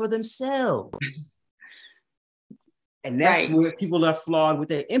experience for themselves. And that's where people are flawed with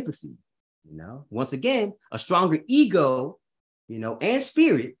their empathy. You know, once again, a stronger ego, you know, and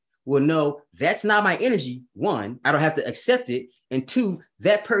spirit will know that's not my energy. One, I don't have to accept it. And two,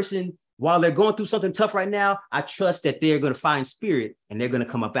 that person, while they're going through something tough right now, I trust that they're going to find spirit and they're going to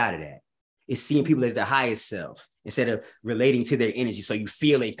come up out of that. It's seeing people as the highest self instead of relating to their energy. So you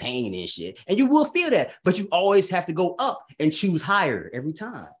feel a pain and shit, and you will feel that, but you always have to go up and choose higher every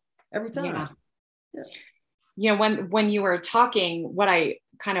time. Yeah. You know, when you were talking, what I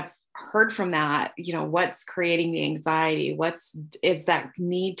kind of heard from that, you know, what's creating the anxiety, is that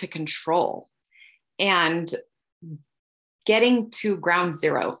need to control, and getting to ground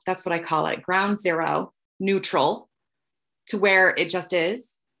zero. That's what I call it. Ground zero, neutral, to where it just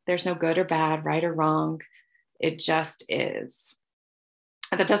is. There's no good or bad, right or wrong. It just is.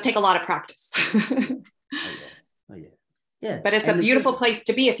 And that does take a lot of practice. Oh yeah. But it's a beautiful place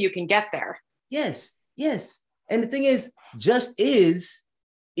to be if you can get there. Yes. And the thing is, just is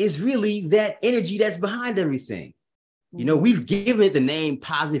really that energy that's behind everything. You know, we've given it the name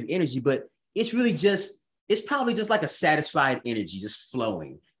positive energy, but it's really it's probably just like a satisfied energy just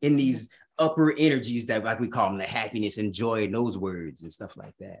flowing in these upper energies that, like we call them, the happiness and joy and those words and stuff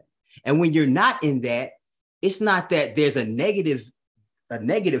like that. And when you're not in that, it's not that there's a negative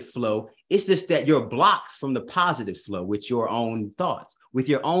flow. It's just that you're blocked from the positive flow with your own thoughts, with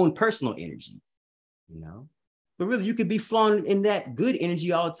your own personal energy, you know. But really, you could be flowing in that good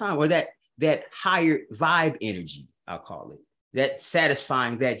energy all the time, or that higher vibe energy, I'll call it, that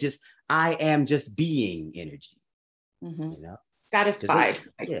satisfying, that just I am just being energy. You know, satisfied.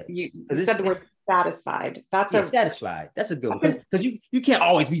 You said the word satisfied. That's satisfied. That's a good one, because you can't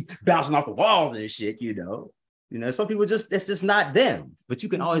always be bouncing off the walls and shit. You know, some people that's just not them. But you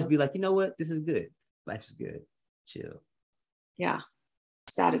can always be like, you know what, this is good. Life is good. Chill. Yeah,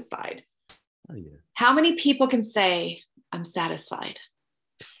 satisfied. Oh yeah. How many people can say I'm satisfied?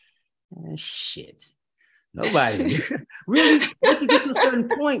 Shit. Nobody. Really, once you get to a certain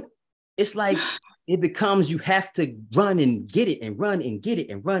point, it's like it becomes you have to run and get it and run and get it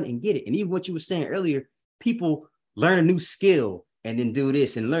and run and get it. And even what you were saying earlier, people learn a new skill and then do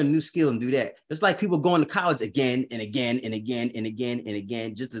this and learn a new skill and do that. It's like people going to college again and again and again and again and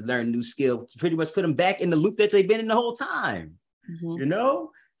again just to learn a new skill to pretty much put them back in the loop that they've been in the whole time. You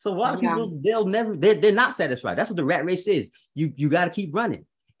know? So a lot of people, they're not satisfied. That's what the rat race is. You got to keep running.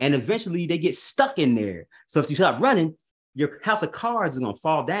 And eventually they get stuck in there. So if you stop running, your house of cards is going to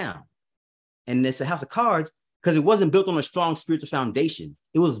fall down. And it's a house of cards because it wasn't built on a strong spiritual foundation.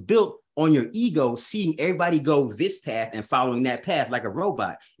 It was built on your ego, seeing everybody go this path and following that path like a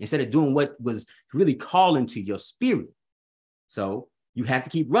robot, instead of doing what was really calling to your spirit. So you have to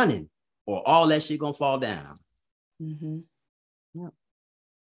keep running or all that shit going to fall down.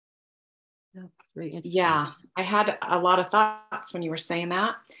 Yeah, I had a lot of thoughts when you were saying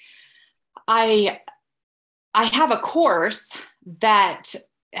that. I have a course that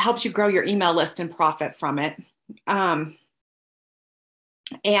helps you grow your email list and profit from it. And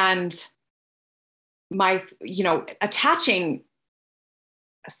attaching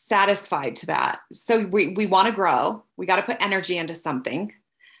satisfied to that. So we want to grow. We got to put energy into something,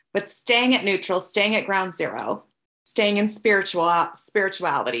 but staying at neutral, staying at ground zero, staying in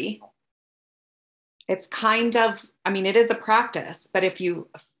spirituality. It's kind of, it is a practice, but if you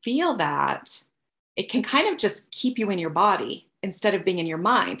feel that, it can kind of just keep you in your body instead of being in your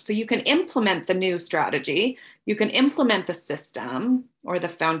mind. So you can implement the new strategy. You can implement the system or the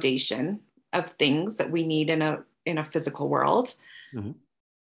foundation of things that we need in a physical world,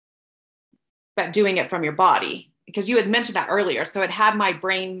 but doing it from your body. because you had mentioned that earlier. So it had my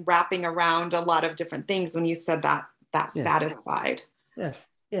brain wrapping around a lot of different things when you said that satisfied. Yeah.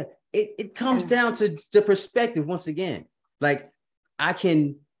 Yeah. It comes down to the perspective once again. Like I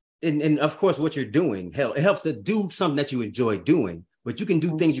can, and of course what you're doing, it helps to do something that you enjoy doing, but you can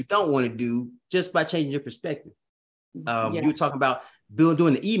do things you don't want to do just by changing your perspective. You were talking about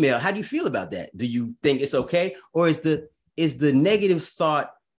doing the email. How do you feel about that? Do you think it's okay? Or is the negative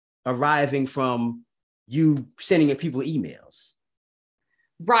thought arriving from you sending people emails?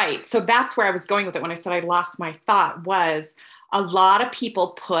 Right. So that's where I was going with it when I said I lost my thought. Was a lot of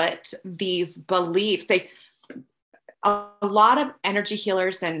people put these beliefs, a lot of energy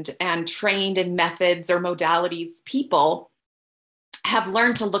healers and trained in methods or modalities people have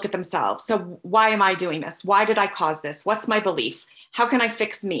learned to look at themselves. So why am I doing this? Why did I cause this? What's my belief? How can I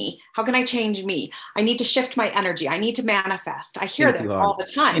fix me? How can I change me? I need to shift my energy. I need to manifest. I hear this all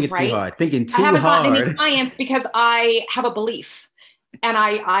the time, right? Thinking too hard. I haven't gotten any clients because I have a belief. And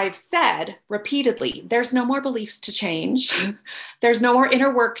I've said repeatedly, there's no more beliefs to change. There's no more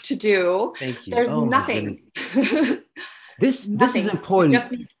inner work to do. Thank you. There's nothing. This is important. You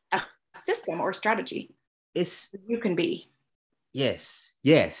just need a system or strategy. You can be. Yes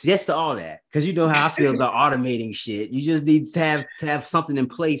to all that. Because you know how I feel about automating shit. You just need to have something in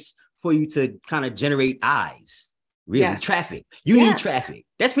place for you to kind of generate eyes. Really, traffic. You need traffic.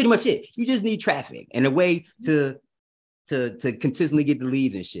 That's pretty much it. You just need traffic and a way to consistently get the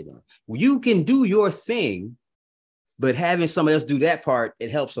leads and shit. You can do your thing, but having somebody else do that part,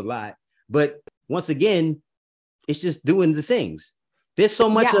 it helps a lot. But once again, it's just doing the things. There's so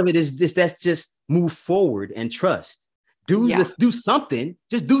much of it is this. That's just move forward and trust. Do something.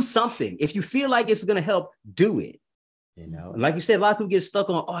 Just do something. If you feel like it's going to help, do it. You know, and like you said, a lot of people get stuck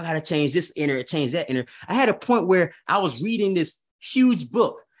on, I got to change this inner, change that inner. I had a point where I was reading this huge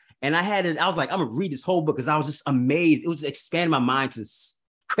book and I was like, I'm going to read this whole book because I was just amazed. It was expanding my mind to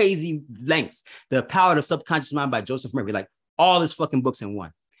crazy lengths. The Power of the Subconscious Mind by Joseph Murphy, like all his fucking books in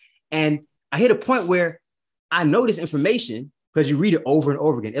one. And I hit a point where I know this information because you read it over and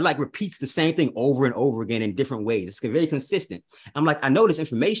over again. It like repeats the same thing over and over again in different ways. It's very consistent. I'm like, I know this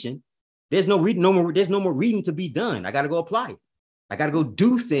information. There's no more reading to be done. I got to go apply it. I got to go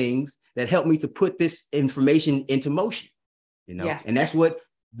do things that help me to put this information into motion, you know? Yes. And that's what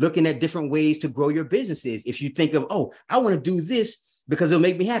looking at different ways to grow your business is. If you think of, I want to do this because it'll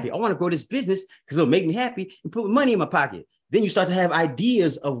make me happy. I want to grow this business because it'll make me happy and put money in my pocket. Then you start to have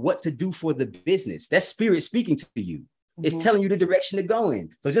ideas of what to do for the business. That's spirit speaking to you. Mm-hmm. It's telling you the direction to go in.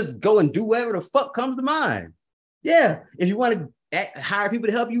 So just go and do whatever the fuck comes to mind. Yeah. If you want to hire people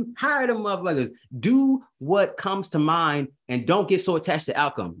to help you, hire them motherfuckers. Do what comes to mind and don't get so attached to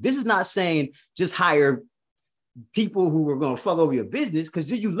outcome. This is not saying just hire people who are going to fuck over your business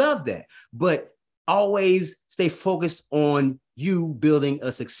because you love that. But always stay focused on you building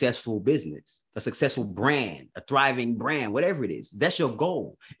a successful business, a successful brand, a thriving brand, whatever it is. That's your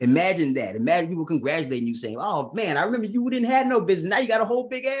goal. Imagine that. Imagine people congratulating you saying, oh man, I remember you didn't have no business. Now you got a whole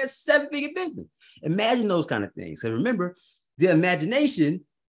big ass 7-figure business. Imagine those kind of things. So remember, the imagination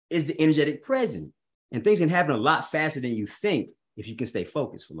is the energetic present, and things can happen a lot faster than you think if you can stay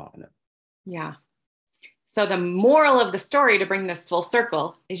focused for long enough. Yeah. So the moral of the story, to bring this full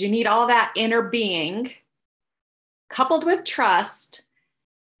circle, is you need all that inner being coupled with trust,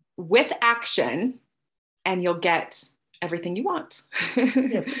 with action, and you'll get everything you want.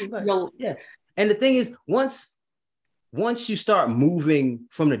 Yeah, pretty much. Yeah. And the thing is, once you start moving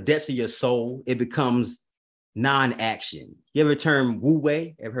from the depths of your soul, it becomes non-action. You ever term Wu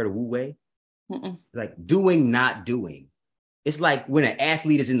Wei? Ever heard of Wu Wei? Like doing, not doing. It's like when an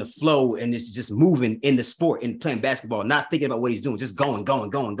athlete is in the flow and is just moving in the sport and playing basketball, not thinking about what he's doing, just going.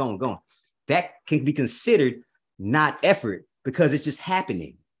 That can be considered not effort because it's just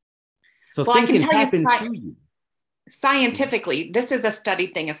happening. So things can happen through you. Scientifically, this is a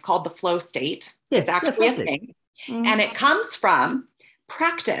studied thing. It's called the flow state. It's actually a thing. Mm-hmm. And it comes from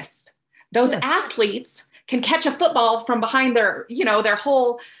practice. Those athletes can catch a football from behind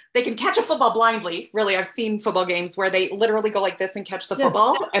they can catch a football blindly. Really, I've seen football games where they literally go like this and catch the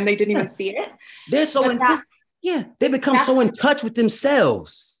football and they didn't even see it. They're so they become so in touch with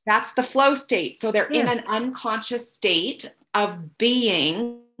themselves. That's the flow state. So they're in an unconscious state of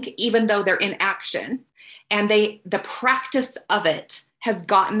being, even though they're in action. And the practice of it has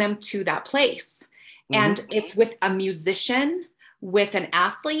gotten them to that place. Mm-hmm. And it's with a musician, with an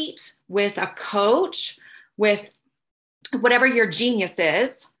athlete, with a coach, with whatever your genius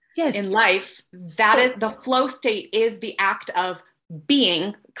is in life. Is the flow state is the act of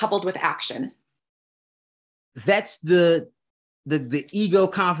being coupled with action. That's the the ego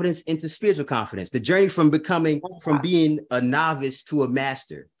confidence into spiritual confidence, the journey from being a novice to a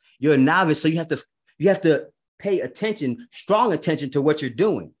master. You're a novice, so you have to pay attention, strong attention to what you're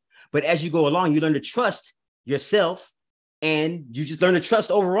doing. But as you go along, you learn to trust yourself, and you just learn to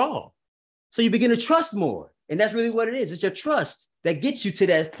trust overall. So you begin to trust more. And that's really what it is. It's your trust that gets you to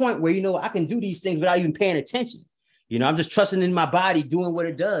that point where, I can do these things without even paying attention. I'm just trusting in my body doing what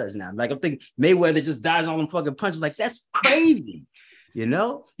it does now. Like I'm thinking Mayweather just dodging all them fucking punches. Like that's crazy,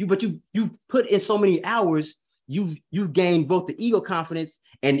 But you put in so many hours, you've gained both the ego confidence,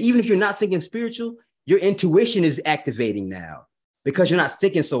 and even if you're not thinking spiritual, your intuition is activating now because you're not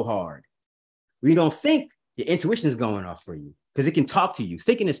thinking so hard. When you don't think, your intuition is going off for you because it can talk to you.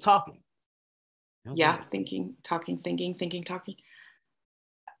 Thinking is talking. Yeah, thinking, talking.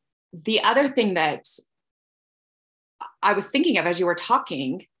 The other thing that I was thinking of as you were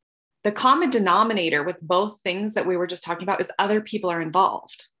talking, the common denominator with both things that we were just talking about is other people are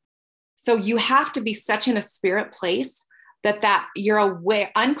involved. So you have to be such in a spirit place that you're aware,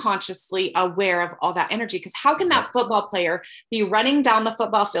 unconsciously aware of all that energy. Because how can that football player be running down the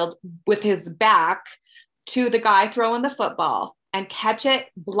football field with his back to the guy throwing the football and catch it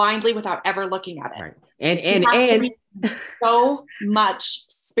blindly without ever looking at it? Right. And so much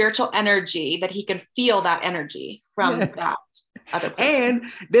spiritual energy that he can feel that energy from that other person. And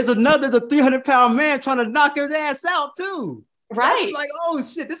there's the 300-pound man trying to knock his ass out too. Right. That's like, oh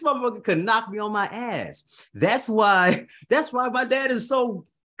shit, this motherfucker could knock me on my ass. That's why my dad is so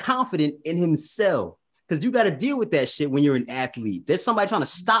confident in himself, because you got to deal with that shit when you're an athlete. There's somebody trying to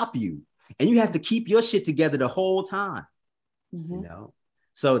stop you, and you have to keep your shit together the whole time.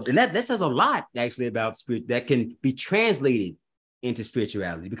 So that says a lot actually about spirit that can be translated into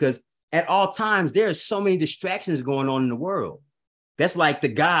spirituality, because at all times there are so many distractions going on in the world. That's like the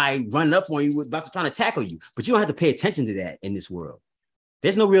guy running up on you about to try to tackle you, but you don't have to pay attention to that in this world.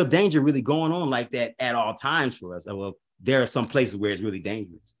 There's no real danger really going on like that at all times for us. Well, there are some places where it's really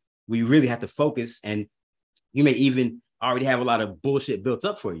dangerous. We really have to focus, and you may even already have a lot of bullshit built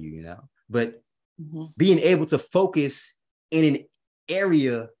up for you, but being able to focus in an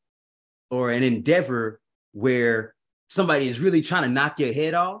area or an endeavor where somebody is really trying to knock your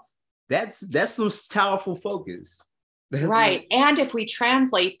head off, that's some powerful focus. Right. And if we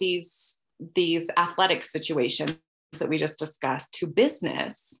translate these athletic situations that we just discussed to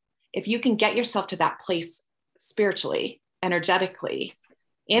business, if you can get yourself to that place spiritually, energetically,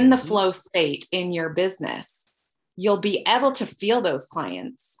 in the flow state in your business, you'll be able to feel those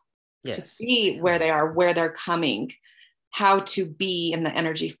clients, to see where they are, where they're coming, how to be in the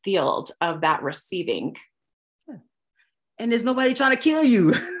energy field of that receiving. And there's nobody trying to kill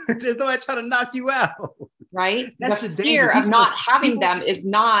you. There's nobody trying to knock you out. Right? That's the fear of not having them is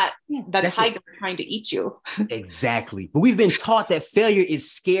not the tiger trying to eat you. Exactly. But we've been taught that failure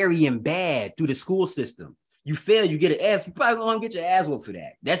is scary and bad through the school system. You fail, you get an F. You probably won't get your ass whooped for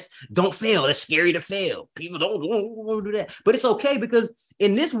that. Don't fail. That's scary to fail. People don't do that. But it's okay, because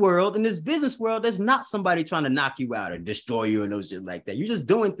in this world, in this business world, there's not somebody trying to knock you out or destroy you and those shit like that. You're just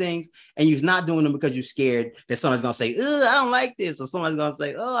doing things, and you're not doing them because you're scared that somebody's going to say, I don't like this. Or somebody's going to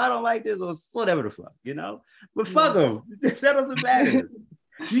say, I don't like this, or whatever the fuck, But fuck them. That doesn't matter.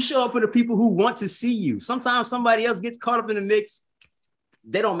 You show up for the people who want to see you. Sometimes somebody else gets caught up in the mix.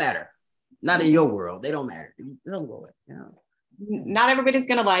 They don't matter. Not in your world. They don't matter. They don't go away. Not everybody's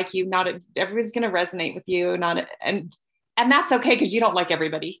going to like you. Not everybody's going to resonate with you. And that's okay, because you don't like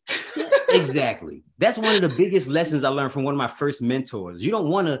everybody. Exactly. That's one of the biggest lessons I learned from one of my first mentors. You don't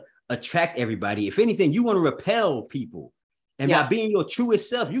want to attract everybody. If anything, you want to repel people. And by being your truest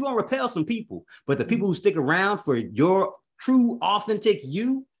self, you're going to repel some people. But the people who stick around for your true, authentic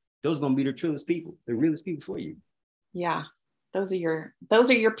you, those are going to be the truest people, the realest people for you. Yeah. Those are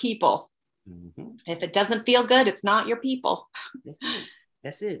your people. If it doesn't feel good, it's not your people.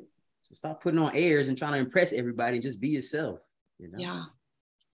 That's it. So stop putting on airs and trying to impress everybody, and just be yourself. Yeah.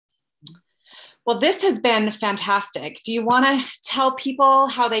 Well, this has been fantastic. Do you want to tell people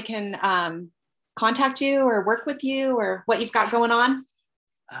how they can contact you or work with you, or what you've got going on?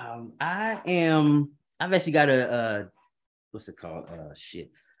 I've actually got a what's it called?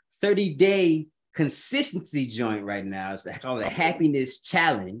 30-day consistency joint right now. It's called a happiness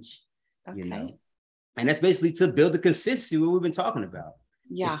challenge. Okay. And that's basically to build the consistency what we've been talking about.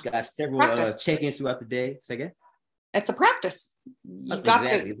 Yeah. It's got several check-ins throughout the day. Say again? It's a practice. It's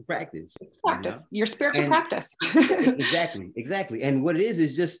a practice. It's practice. Your spiritual practice. Exactly. And what it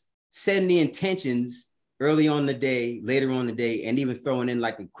is just setting the intentions early on the day, later on the day, and even throwing in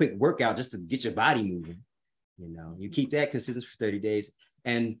like a quick workout just to get your body moving. You keep that consistent for 30 days.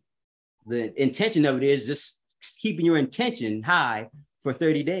 And the intention of it is just keeping your intention high for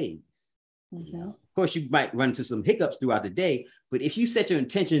 30 days. Mm-hmm. Of course, you might run into some hiccups throughout the day, but if you set your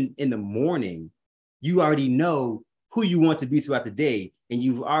intention in the morning, you already know who you want to be throughout the day, and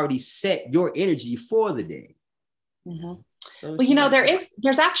you've already set your energy for the day. Mm-hmm. So well, you know,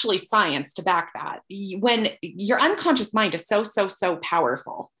 there's actually science to back that. When your unconscious mind is so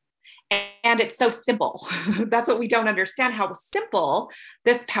powerful, and it's so simple. That's what we don't understand, how simple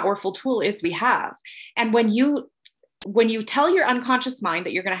this powerful tool is we have. And when you tell your unconscious mind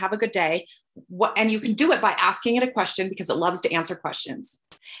that you're going to have a good day, and you can do it by asking it a question, because it loves to answer questions.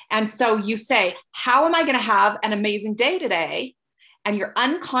 And so you say, how am I going to have an amazing day today? And your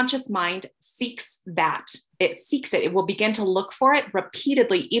unconscious mind seeks that. It seeks it. It will begin to look for it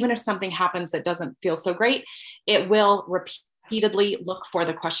repeatedly. Even if something happens that doesn't feel so great, it will repeatedly look for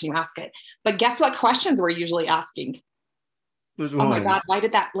the question you ask it. But guess what questions we're usually asking? Oh my God, why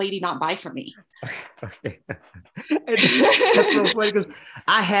did that lady not buy from me? Okay. That's so funny, because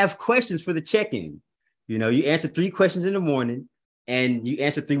I have questions for the check-in. You know, you answer 3 questions in the morning, and you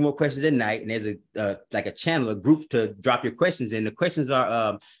answer 3 more questions at night. And there's like a channel, a group to drop your questions in. The questions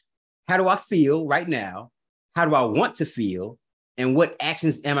are, how do I feel right now? How do I want to feel? And what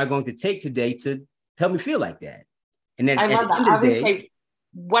actions am I going to take today to help me feel like that? And then I at love the that. end of the day, say,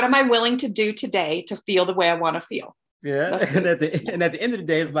 what am I willing to do today to feel the way I want to feel? Yeah. And at the end of the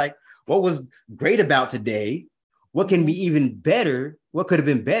day, it's like, what was great about today? What can be even better? What could have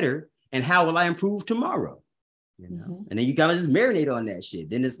been better? And how will I improve tomorrow? You know, and then you kind of just marinate on that shit.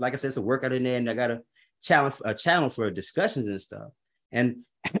 Then it's, like I said, it's a workout in there, and I got a channel for discussions and stuff. And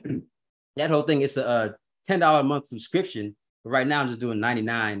that whole thing is a $10 a month subscription. But right now I'm just doing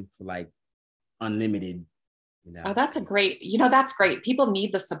 $99 for like unlimited. You know? Oh, that's that's great. People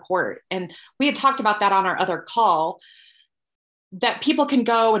need the support. And we had talked about that on our other call, that people can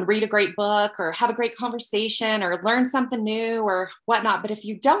go and read a great book or have a great conversation or learn something new or whatnot. But if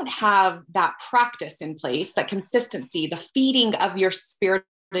you don't have that practice in place, that consistency, the feeding of your spirit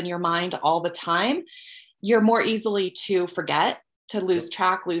and your mind all the time, you're more easily to forget, to lose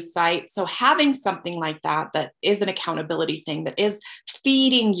track, lose sight. So having something like that is an accountability thing, that is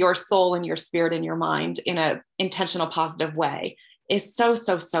feeding your soul and your spirit and your mind in an intentional, positive way, is so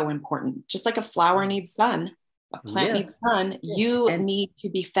important. Just like a flower needs sun, a plant needs sun, you need to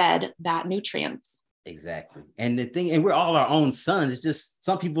be fed that nutrients. Exactly. And the thing, and we're all our own sons. It's just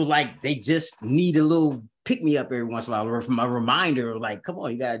some people, like, they just need a little pick me up every once in a while, or from a reminder, like, come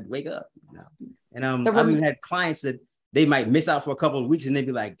on, you gotta wake up. You know? And I've even had clients that they might miss out for a couple of weeks, and they'd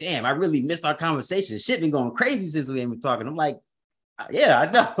be like, damn, I really missed our conversation. Shit been going crazy since we ain't been talking. I'm like, yeah, I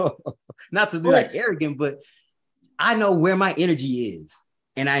know. Not to be like arrogant, but I know where my energy is,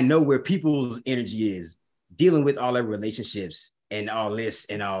 and I know where people's energy is dealing with all their relationships and all this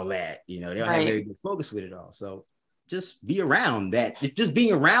and all that. You know, they don't have very good focus with it all. So just be around that. Just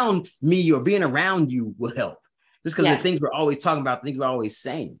being around me or being around you will help. Just because the things we're always talking about, things we're always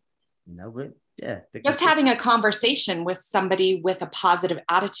saying, you know, but just having a conversation with somebody with a positive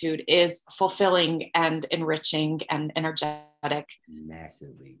attitude is fulfilling and enriching and energetic.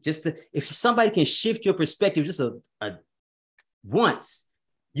 Massively. If somebody can shift your perspective just once,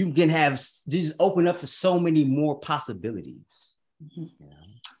 you can just open up to so many more possibilities. You know?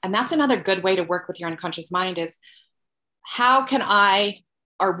 And that's another good way to work with your unconscious mind is, how can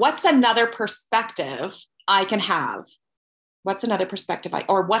what's another perspective I can have? What's another perspective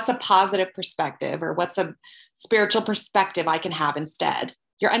or what's a positive perspective, or what's a spiritual perspective I can have instead?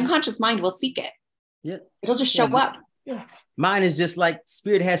 Your unconscious mind will seek it. Yeah. It'll just show up. Yeah. Mine is just like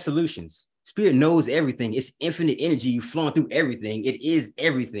spirit has solutions. Spirit knows everything. It's infinite energy flowing through everything. It is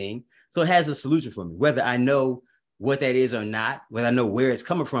everything. So it has a solution for me, whether I know what that is or not, whether I know where it's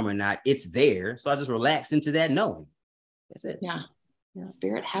coming from or not, it's there. So I just relax into that knowing. That's it. Yeah.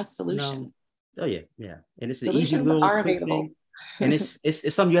 Spirit has solutions. Oh yeah. And it's an easy little quick thing. And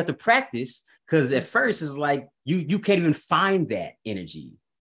it's something you have to practice, because at first it's like you can't even find that energy.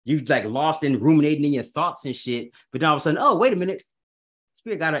 You've like lost in ruminating in your thoughts and shit. But then all of a sudden, oh, wait a minute,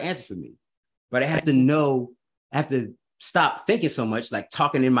 Spirit got an answer for me. But I have to stop thinking so much, like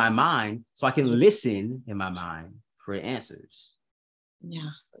talking in my mind, so I can listen in my mind for answers. Yeah.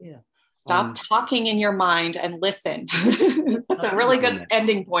 Stop talking in your mind and listen. That's a really good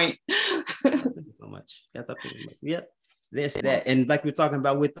ending point. Thank you so much. Yep. This, that. And like we're talking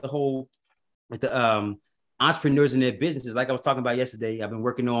about with the entrepreneurs and their businesses, like I was talking about yesterday, I've been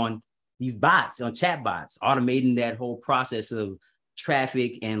working on these chat bots, automating that whole process of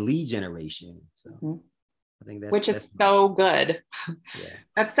traffic and lead generation. So I think which is so good. Yeah.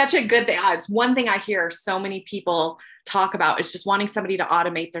 That's such a good thing. It's one thing I hear so many people talk about is just wanting somebody to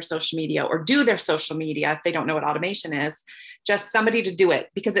automate their social media or do their social media if they don't know what automation is. Just somebody to do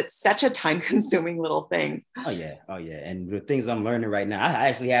it, because it's such a time-consuming little thing. Oh yeah. And the things I'm learning right now, I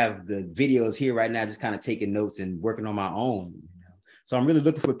actually have the videos here right now, just kind of taking notes and working on my own. So I'm really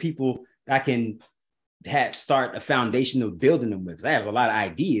looking for people that can start a foundation of building them with. Because I have a lot of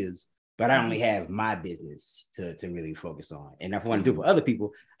ideas, but I only have my business to really focus on. And if I want to do it for other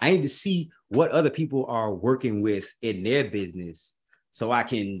people, I need to see what other people are working with in their business so I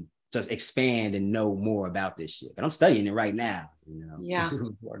can just expand and know more about this shit. And I'm studying it right now. Yeah.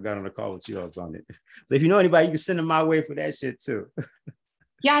 I got on the call with you, I was on it. So if you know anybody, you can send them my way for that shit too.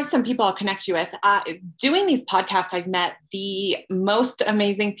 Yeah, I have some people I'll connect you with. Doing these podcasts, I've met the most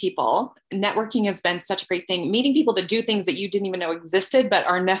amazing people. Networking has been such a great thing. Meeting people that do things that you didn't even know existed, but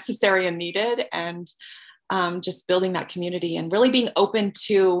are necessary and needed. And just building that community and really being open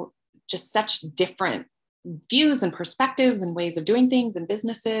to just such different views and perspectives and ways of doing things and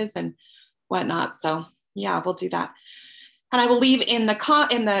businesses and whatnot. So yeah, we'll do that. And I will leave in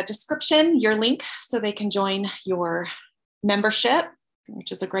the description your link so they can join your membership,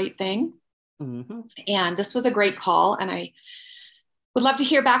 which is a great thing. Mm-hmm. And this was a great call. And I would love to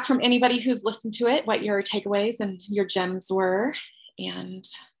hear back from anybody who's listened to it, what your takeaways and your gems were. And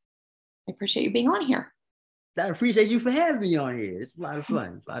I appreciate you being on here. I appreciate you for having me on here. It's a lot of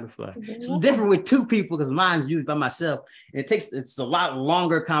fun. It's different with two people because mine's usually by myself. And it's a lot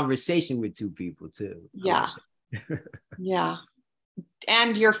longer conversation with two people too. Yeah. Yeah.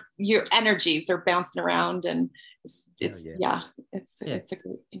 And your energies are bouncing around, and it's a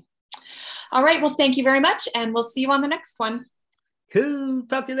great thing. All right. Well, thank you very much. And we'll see you on the next one. Cool.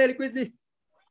 Talk to you later, Christy.